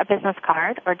create a business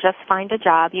card or just find a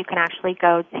job, you can actually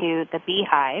go to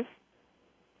thebeehive.org.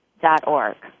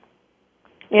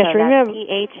 Yes, so remember.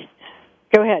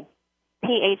 Go ahead.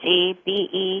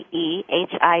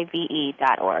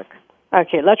 TheBeehive.org.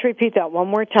 Okay, let's repeat that one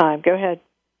more time. Go ahead.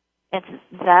 It's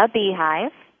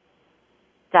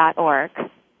thebeehive.org.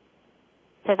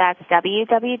 So that's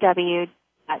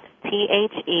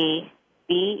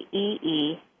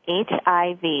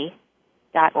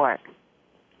www.thebeehive.org.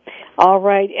 All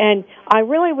right, and I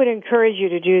really would encourage you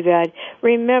to do that.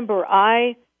 Remember,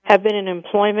 I have been in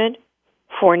employment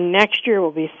for next year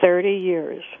will be 30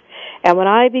 years. And when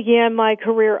I began my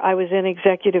career, I was in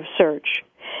executive search.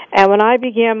 And when I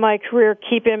began my career,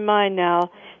 keep in mind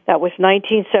now, that was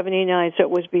 1979, so it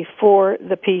was before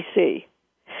the PC.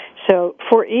 So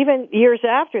for even years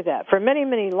after that, for many,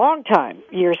 many long time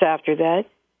years after that,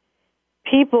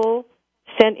 people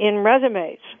sent in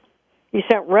resumes. You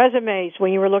sent resumes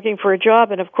when you were looking for a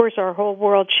job, and of course our whole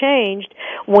world changed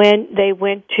when they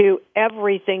went to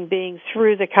everything being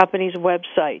through the company's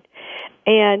website.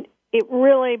 And it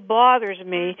really bothers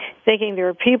me thinking there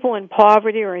are people in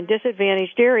poverty or in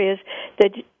disadvantaged areas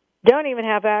that don't even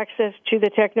have access to the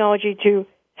technology to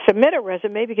submit a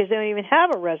resume because they don't even have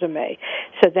a resume.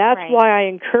 So that's why I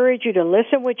encourage you to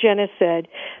listen what Jenna said.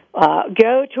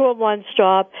 Go to a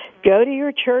one-stop. Go to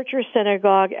your church or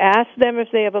synagogue. Ask them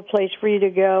if they have a place for you to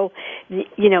go.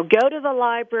 You know, go to the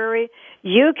library.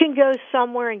 You can go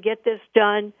somewhere and get this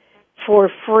done for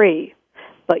free.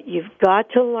 But you've got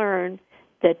to learn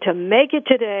that to make it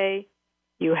today,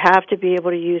 you have to be able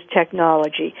to use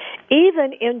technology,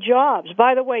 even in jobs.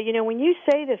 By the way, you know, when you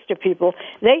say this to people,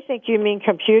 they think you mean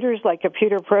computers, like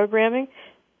computer programming.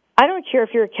 I don't care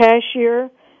if you're a cashier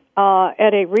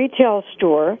at a retail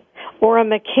store or a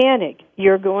mechanic.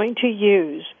 You're going to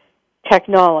use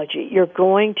technology. You're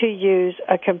going to use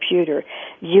a computer.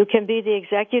 You can be the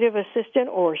executive assistant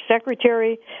or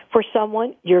secretary for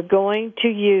someone. You're going to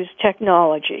use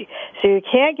technology. So you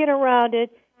can't get around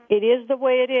it. It is the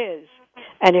way it is.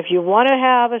 And if you want to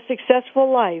have a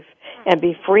successful life and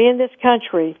be free in this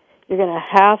country, you're going to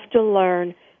have to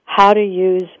learn how to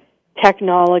use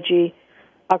technology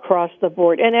across the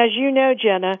board. And as you know,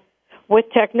 Jenna, with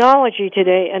technology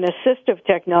today and assistive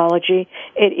technology,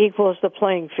 it equals the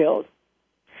playing field.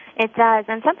 It does.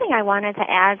 And something I wanted to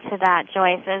add to that,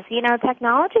 Joyce, is, you know,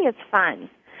 technology is fun.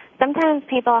 Sometimes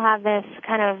people have this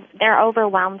kind of, they're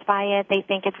overwhelmed by it. They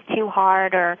think it's too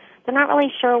hard, or they're not really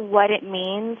sure what it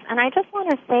means. And I just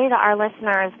want to say to our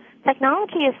listeners,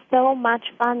 technology is so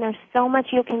much fun. There's so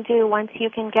much you can do once you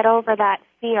can get over that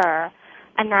fear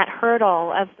and that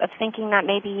hurdle of thinking that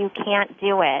maybe you can't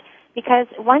do it. Because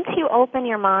once you open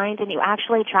your mind and you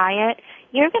actually try it,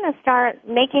 you're going to start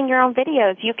making your own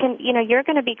videos. You can, you know, you're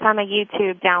going to become a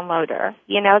YouTube downloader.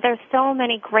 You know, there's so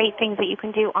many great things that you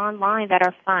can do online that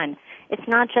are fun. It's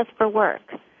not just for work.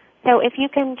 So if you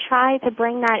can try to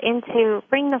bring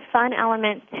the fun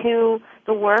element to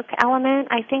the work element,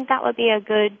 I think that would be a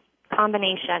good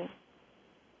combination.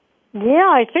 Yeah,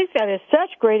 I think that is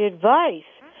such great advice,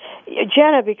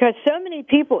 Jenna, because so many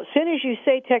people, as soon as you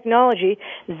say technology,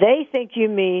 they think you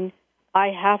mean I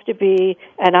have to be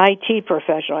an IT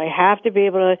professional. I have to be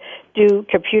able to do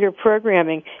computer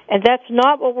programming. And that's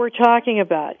not what we're talking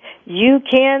about. You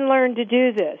can learn to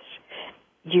do this.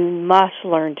 You must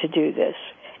learn to do this.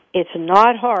 It's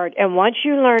not hard. And once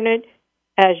you learn it,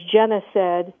 as Jenna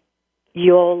said,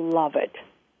 you'll love it.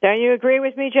 Don't you agree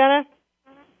with me, Jenna?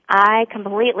 I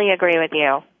completely agree with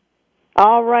you.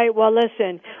 All right. Well,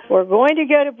 listen, we're going to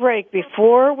go to break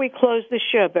before we close the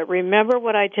show. But remember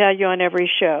what I tell you on every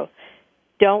show.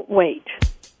 Don't wait.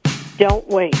 Don't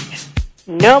wait.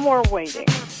 No more waiting.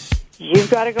 You've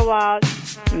got to go out,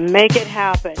 make it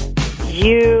happen.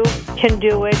 You can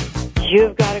do it.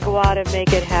 You've got to go out and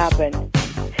make it happen.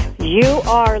 You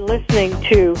are listening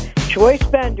to Joyce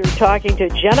Bender talking to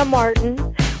Jenna Martin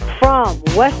from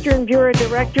Western Bureau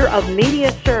Director of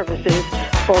Media Services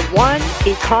for One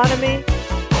Economy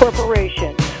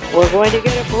Corporation. We're going to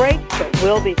get a break, but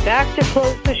we'll be back to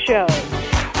close the show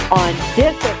on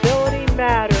Disability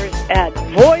Matters at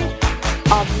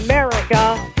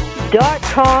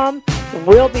VoiceAmerica.com.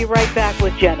 We'll be right back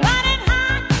with Jenna.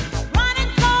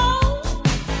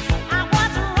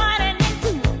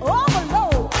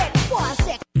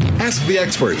 Ask the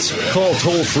experts. Call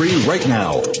toll-free right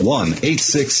now,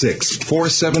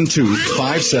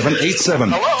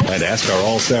 1-866-472-5787. And ask our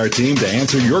all-star team to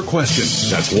answer your question.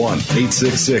 That's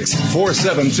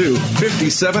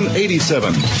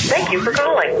 1-866-472-5787. Thank you for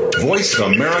calling.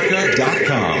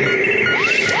 VoiceAmerica.com.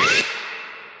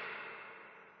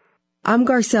 I'm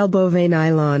Garcelle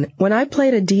Beauvais-Nylon. When I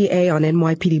played a DA on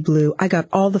NYPD Blue, I got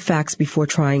all the facts before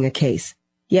trying a case.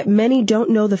 Yet many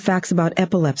don't know the facts about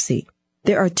epilepsy.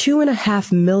 There are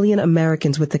 2.5 million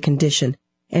Americans with the condition,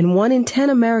 and 1 in 10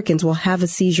 Americans will have a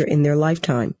seizure in their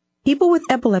lifetime. People with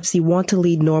epilepsy want to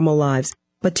lead normal lives,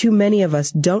 but too many of us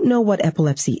don't know what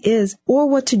epilepsy is or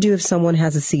what to do if someone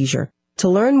has a seizure. To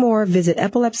learn more, visit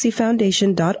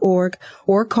epilepsyfoundation.org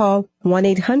or call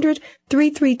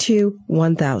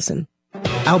 1-800-332-1000.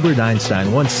 Albert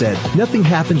Einstein once said, "Nothing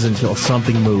happens until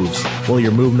something moves." Well,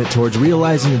 your movement towards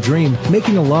realizing a dream,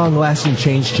 making a long-lasting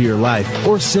change to your life,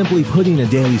 or simply putting a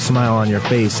daily smile on your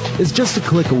face is just a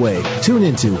click away. Tune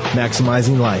into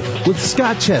Maximizing Life with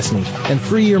Scott Chesney and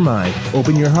free your mind,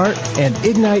 open your heart, and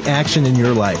ignite action in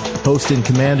your life. Host and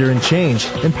commander in change,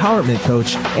 empowerment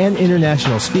coach, and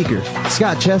international speaker,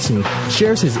 Scott Chesney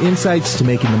shares his insights to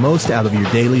making the most out of your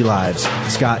daily lives.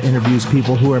 Scott interviews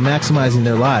people who are maximizing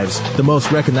their lives, the most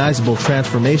most recognizable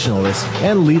transformationalists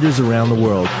and leaders around the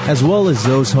world, as well as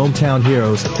those hometown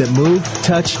heroes that move,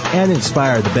 touch, and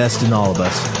inspire the best in all of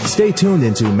us. Stay tuned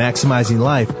into Maximizing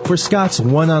Life for Scott's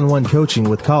one-on-one coaching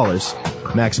with callers.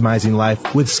 Maximizing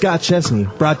Life with Scott Chesney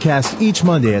broadcasts each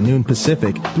Monday at noon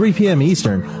Pacific, 3 p.m.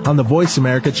 Eastern on the Voice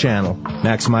America channel.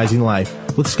 Maximizing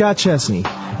Life with Scott Chesney,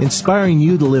 inspiring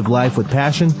you to live life with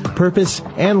passion, purpose,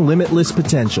 and limitless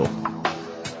potential.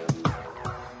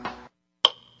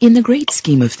 In the great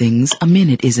scheme of things, a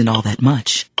minute isn't all that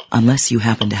much, unless you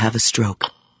happen to have a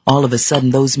stroke. All of a sudden,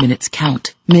 those minutes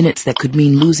count. Minutes that could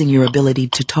mean losing your ability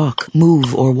to talk,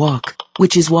 move, or walk.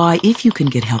 Which is why, if you can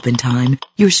get help in time,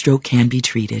 your stroke can be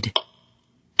treated.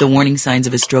 The warning signs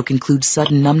of a stroke include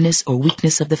sudden numbness or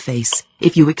weakness of the face.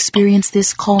 If you experience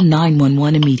this, call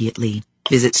 911 immediately.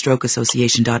 Visit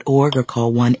strokeassociation.org or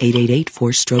call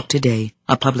 1-888-4-STROKE today.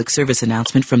 A public service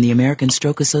announcement from the American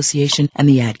Stroke Association and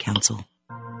the Ad Council.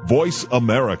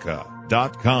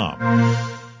 VoiceAmerica.com.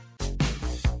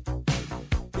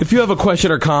 If you have a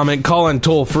question or comment, call in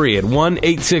toll-free at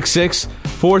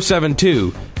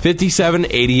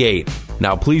 1-866-472-5788.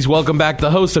 Now, please welcome back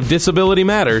the host of Disability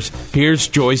Matters. Here's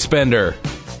Joyce Bender.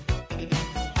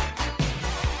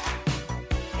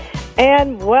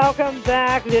 And welcome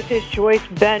back. This is Joyce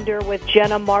Bender with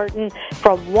Jenna Martin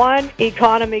from One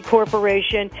Economy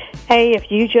Corporation. Hey, if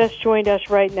you just joined us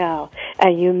right now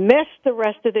and you missed the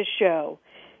rest of the show,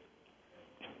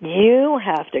 you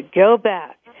have to go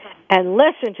back and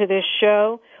listen to this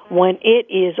show when it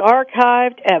is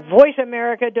archived at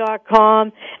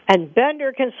voiceamerica.com and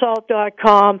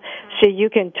benderconsult.com so you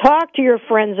can talk to your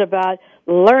friends about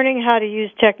learning how to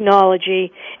use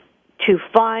technology to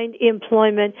find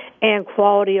employment and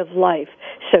quality of life.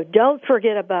 So don't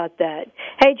forget about that.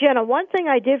 Hey, Jenna, one thing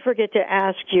I did forget to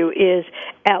ask you is,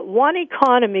 at One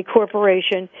Economy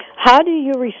Corporation, how do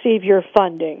you receive your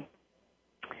funding?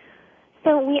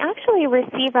 So we actually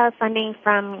receive our funding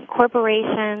from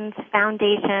corporations,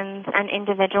 foundations, and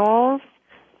individuals.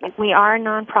 We are a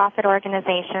nonprofit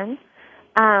organization.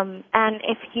 And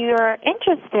if you're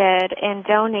interested in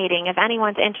donating, if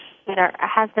anyone's interested or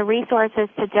has the resources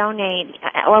to donate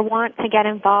or want to get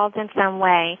involved in some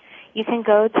way, you can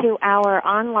go to our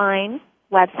online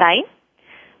website,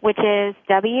 which is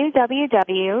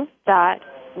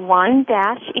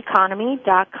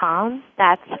www.one-economy.com.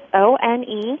 That's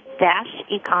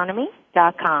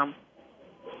one-economy.com.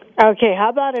 Okay, how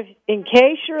about if, in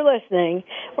case you're listening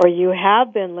or you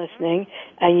have been listening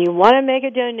and you want to make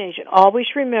a donation,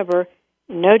 always remember,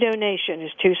 no donation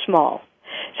is too small.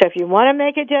 So if you want to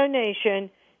make a donation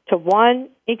to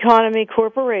One Economy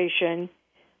Corporation,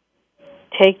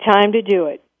 take time to do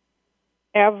it.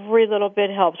 Every little bit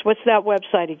helps. What's that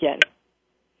website again?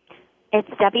 It's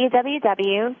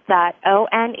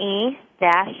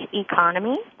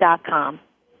www.one-economy.com.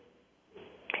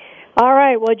 All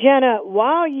right. Well, Jenna,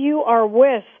 while you are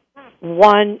with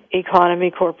One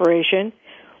Economy Corporation,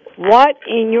 what,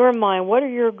 in your mind, what are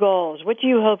your goals? What do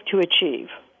you hope to achieve?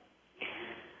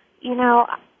 You know,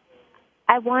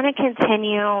 I want to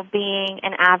continue being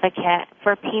an advocate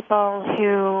for people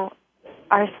who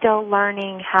are still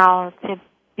learning how to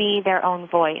be their own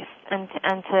voice and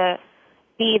to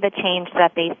be the change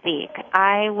that they seek.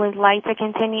 I would like to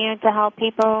continue to help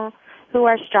people who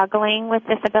are struggling with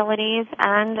disabilities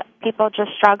and people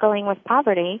just struggling with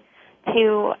poverty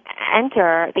to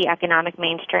enter the economic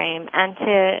mainstream and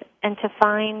to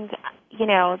find, you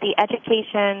know, the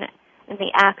education and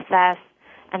the access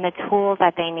and the tools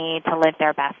that they need to live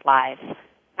their best lives.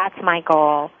 That's my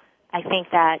goal. I think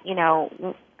that, you know,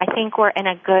 I think we're in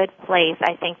a good place.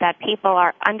 I think that people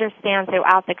understand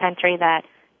throughout the country that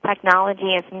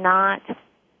technology is not,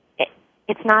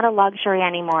 it's not a luxury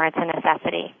anymore, it's a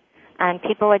necessity. And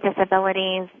people with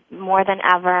disabilities, more than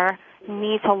ever,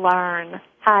 need to learn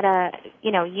how to,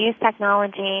 you know, use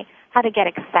technology, how to get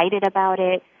excited about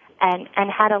it, and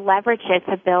how to leverage it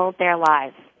to build their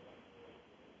lives.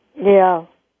 Yeah,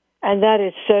 and that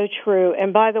is so true.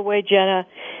 And by the way, Jenna,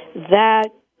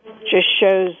 that just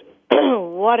shows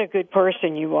what a good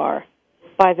person you are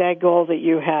by that goal that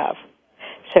you have.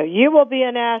 So you will be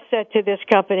an asset to this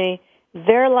company.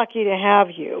 They're lucky to have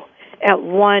you at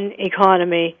One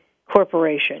Economy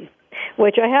Corporation,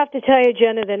 which I have to tell you,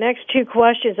 Jenna, the next two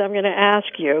questions I'm going to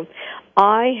ask you,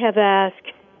 I have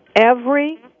asked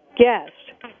every guest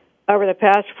over the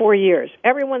past 4 years,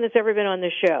 everyone that's ever been on the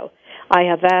show, I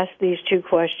have asked these two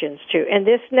questions too. And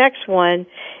this next one,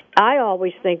 I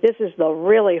always think this is the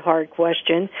really hard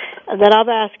question that I've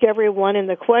asked everyone, and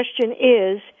the question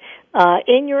is,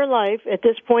 in your life, at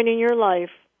this point in your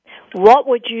life, what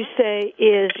would you say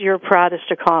is your proudest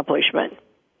accomplishment?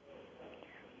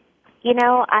 You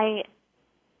know, I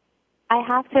I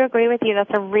have to agree with you.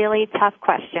 That's a really tough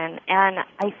question, and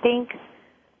I think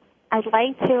I'd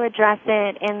like to address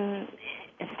it in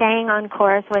staying on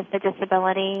course with the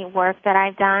disability work that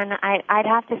I've done. I'd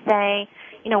have to say,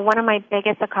 one of my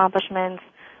biggest accomplishments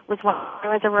was when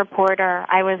I was a reporter.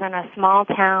 I was in a small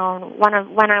town. When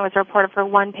I was a reporter for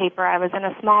one paper, I was in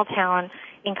a small town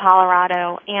in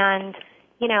Colorado, and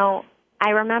I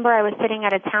remember I was sitting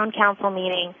at a town council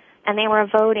meeting, and they were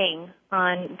voting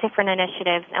on different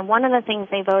initiatives, and one of the things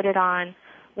they voted on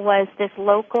was this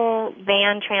local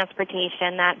van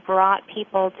transportation that brought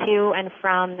people to and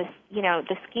from the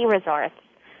ski resorts.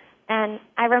 And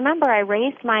I remember I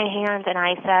raised my hand and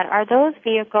I said, "Are those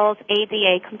vehicles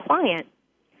ADA compliant?"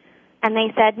 And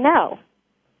they said no.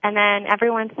 And then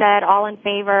everyone said, all in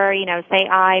favor, say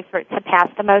aye to pass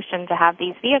the motion to have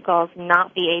these vehicles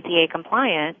not be ADA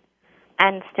compliant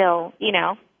and still,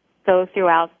 go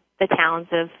throughout the towns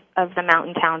of the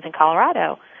mountain towns in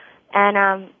Colorado.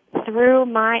 And through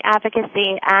my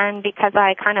advocacy and because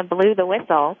I kind of blew the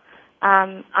whistle,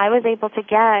 I was able to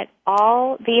get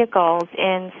all vehicles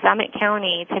in Summit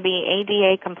County to be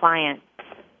ADA compliant.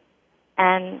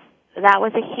 And that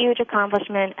was a huge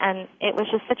accomplishment, and it was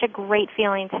just such a great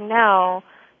feeling to know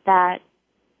that,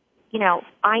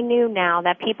 I knew now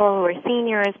that people who were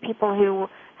seniors, people who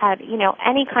had,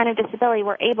 any kind of disability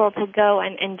were able to go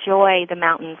and enjoy the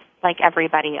mountains like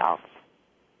everybody else.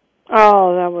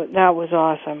 Oh, that was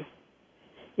awesome.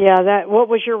 Yeah, what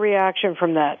was your reaction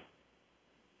from that?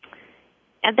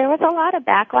 And there was a lot of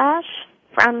backlash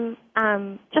from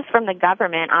just from the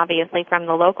government, obviously, from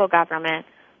the local government,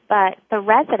 but the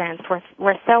residents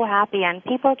were so happy, and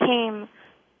people came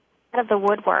out of the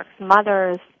woodworks,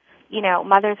 mothers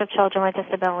of children with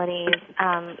disabilities,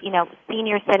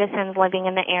 senior citizens living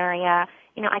in the area.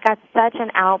 I got such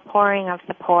an outpouring of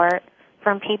support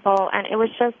from people, and it was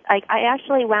just, I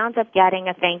actually wound up getting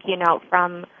a thank you note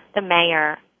from the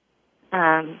mayor,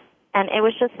 and it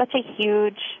was just such a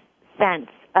huge sense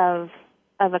of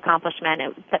accomplishment.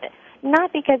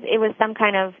 Not because it was some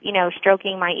kind of,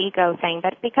 stroking my ego thing,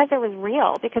 but because it was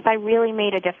real, because I really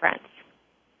made a difference.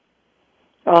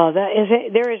 Oh,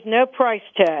 there is no price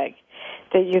tag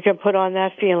that you can put on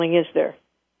that feeling, is there?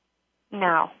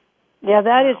 No. Yeah,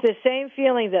 that is the same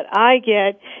feeling that I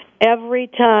get every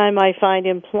time I find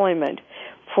employment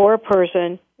for a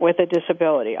person with a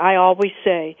disability. I always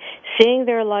say, seeing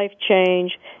their life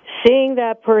change, seeing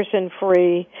that person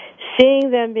free,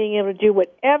 seeing them being able to do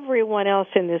what everyone else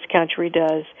in this country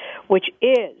does, which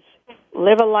is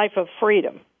live a life of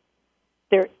freedom.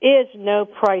 There is no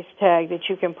price tag that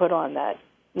you can put on that.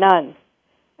 None.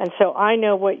 And so I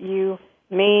know what you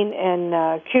mean,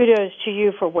 and kudos to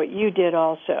you for what you did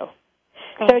also.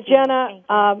 So, Jenna,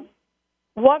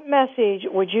 what message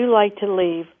would you like to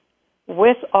leave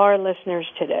with our listeners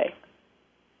today?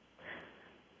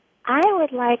 I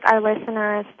would like our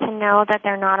listeners to know that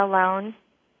they're not alone.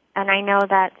 And I know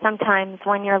that sometimes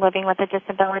when you're living with a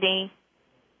disability,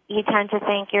 you tend to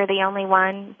think you're the only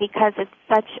one because it's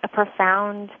such a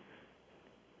profound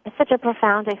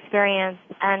experience,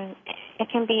 and it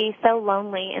can be so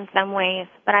lonely in some ways.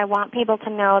 But I want people to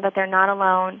know that they're not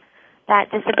alone, that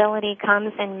disability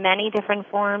comes in many different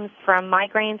forms, from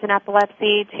migraines and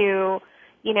epilepsy to,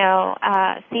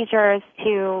 seizures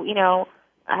to,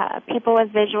 people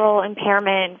with visual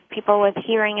impairment, people with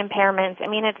hearing impairments. I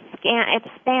mean, it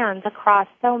spans across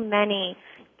so many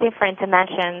different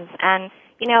dimensions. And,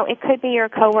 it could be your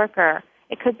coworker.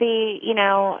 It could be,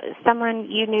 someone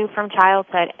you knew from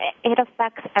childhood. It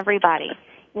affects everybody.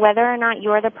 Whether or not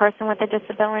you're the person with a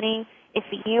disability, if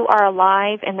you are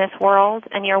alive in this world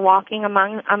and you're walking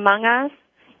among us,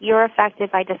 you're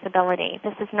affected by disability.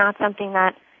 This is not something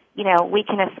that, we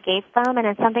can escape from, and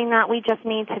it's something that we just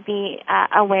need to be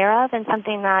aware of, and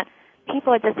something that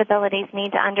people with disabilities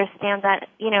need to understand that,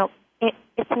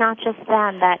 it's not just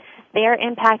them, that they're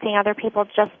impacting other people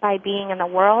just by being in the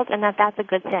world, and that's a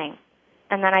good thing.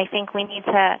 And that I think we need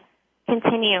to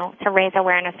continue to raise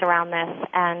awareness around this,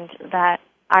 and that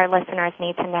our listeners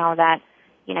need to know that,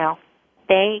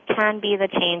 they can be the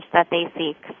change that they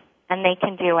seek, and they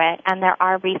can do it, and there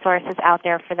are resources out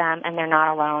there for them, and they're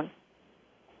not alone.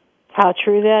 How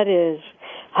true that is.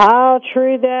 How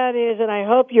true that is, and I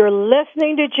hope you're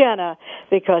listening to Jenna,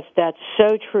 because that's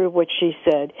so true what she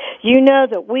said. You know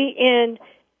that we end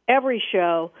every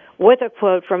show with a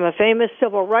quote from a famous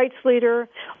civil rights leader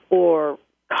or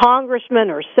congressman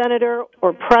or senator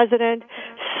or president,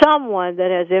 someone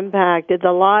that has impacted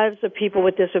the lives of people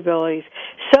with disabilities.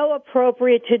 So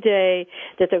appropriate today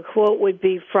that the quote would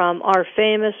be from our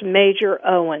famous Major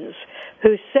Owens,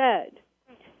 who said,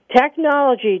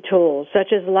 Technology tools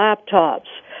such as laptops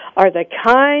are the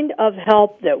kind of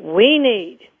help that we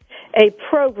need. A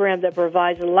program that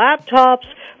provides laptops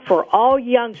for all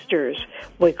youngsters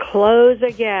would close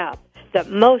a gap that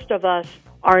most of us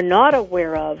are not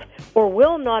aware of or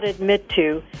will not admit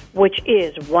to, which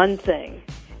is one thing,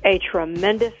 a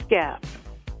tremendous gap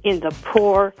in the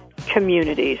poor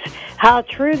communities. How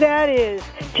true that is.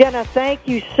 Jenna, thank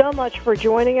you so much for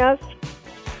joining us.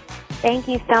 Thank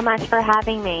you so much for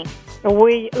having me.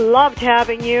 We loved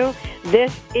having you.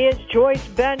 This is Joyce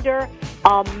Bender,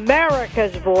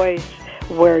 America's Voice,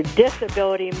 where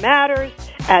disability matters,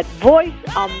 at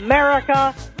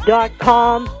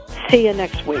voiceamerica.com. See you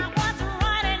next week.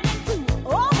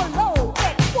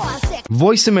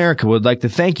 Voice America would like to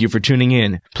thank you for tuning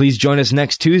in. Please join us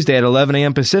next Tuesday at 11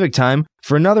 a.m. Pacific Time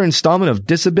for another installment of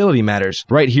Disability Matters,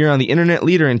 right here on the internet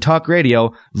leader in talk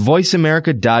radio,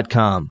 voiceamerica.com.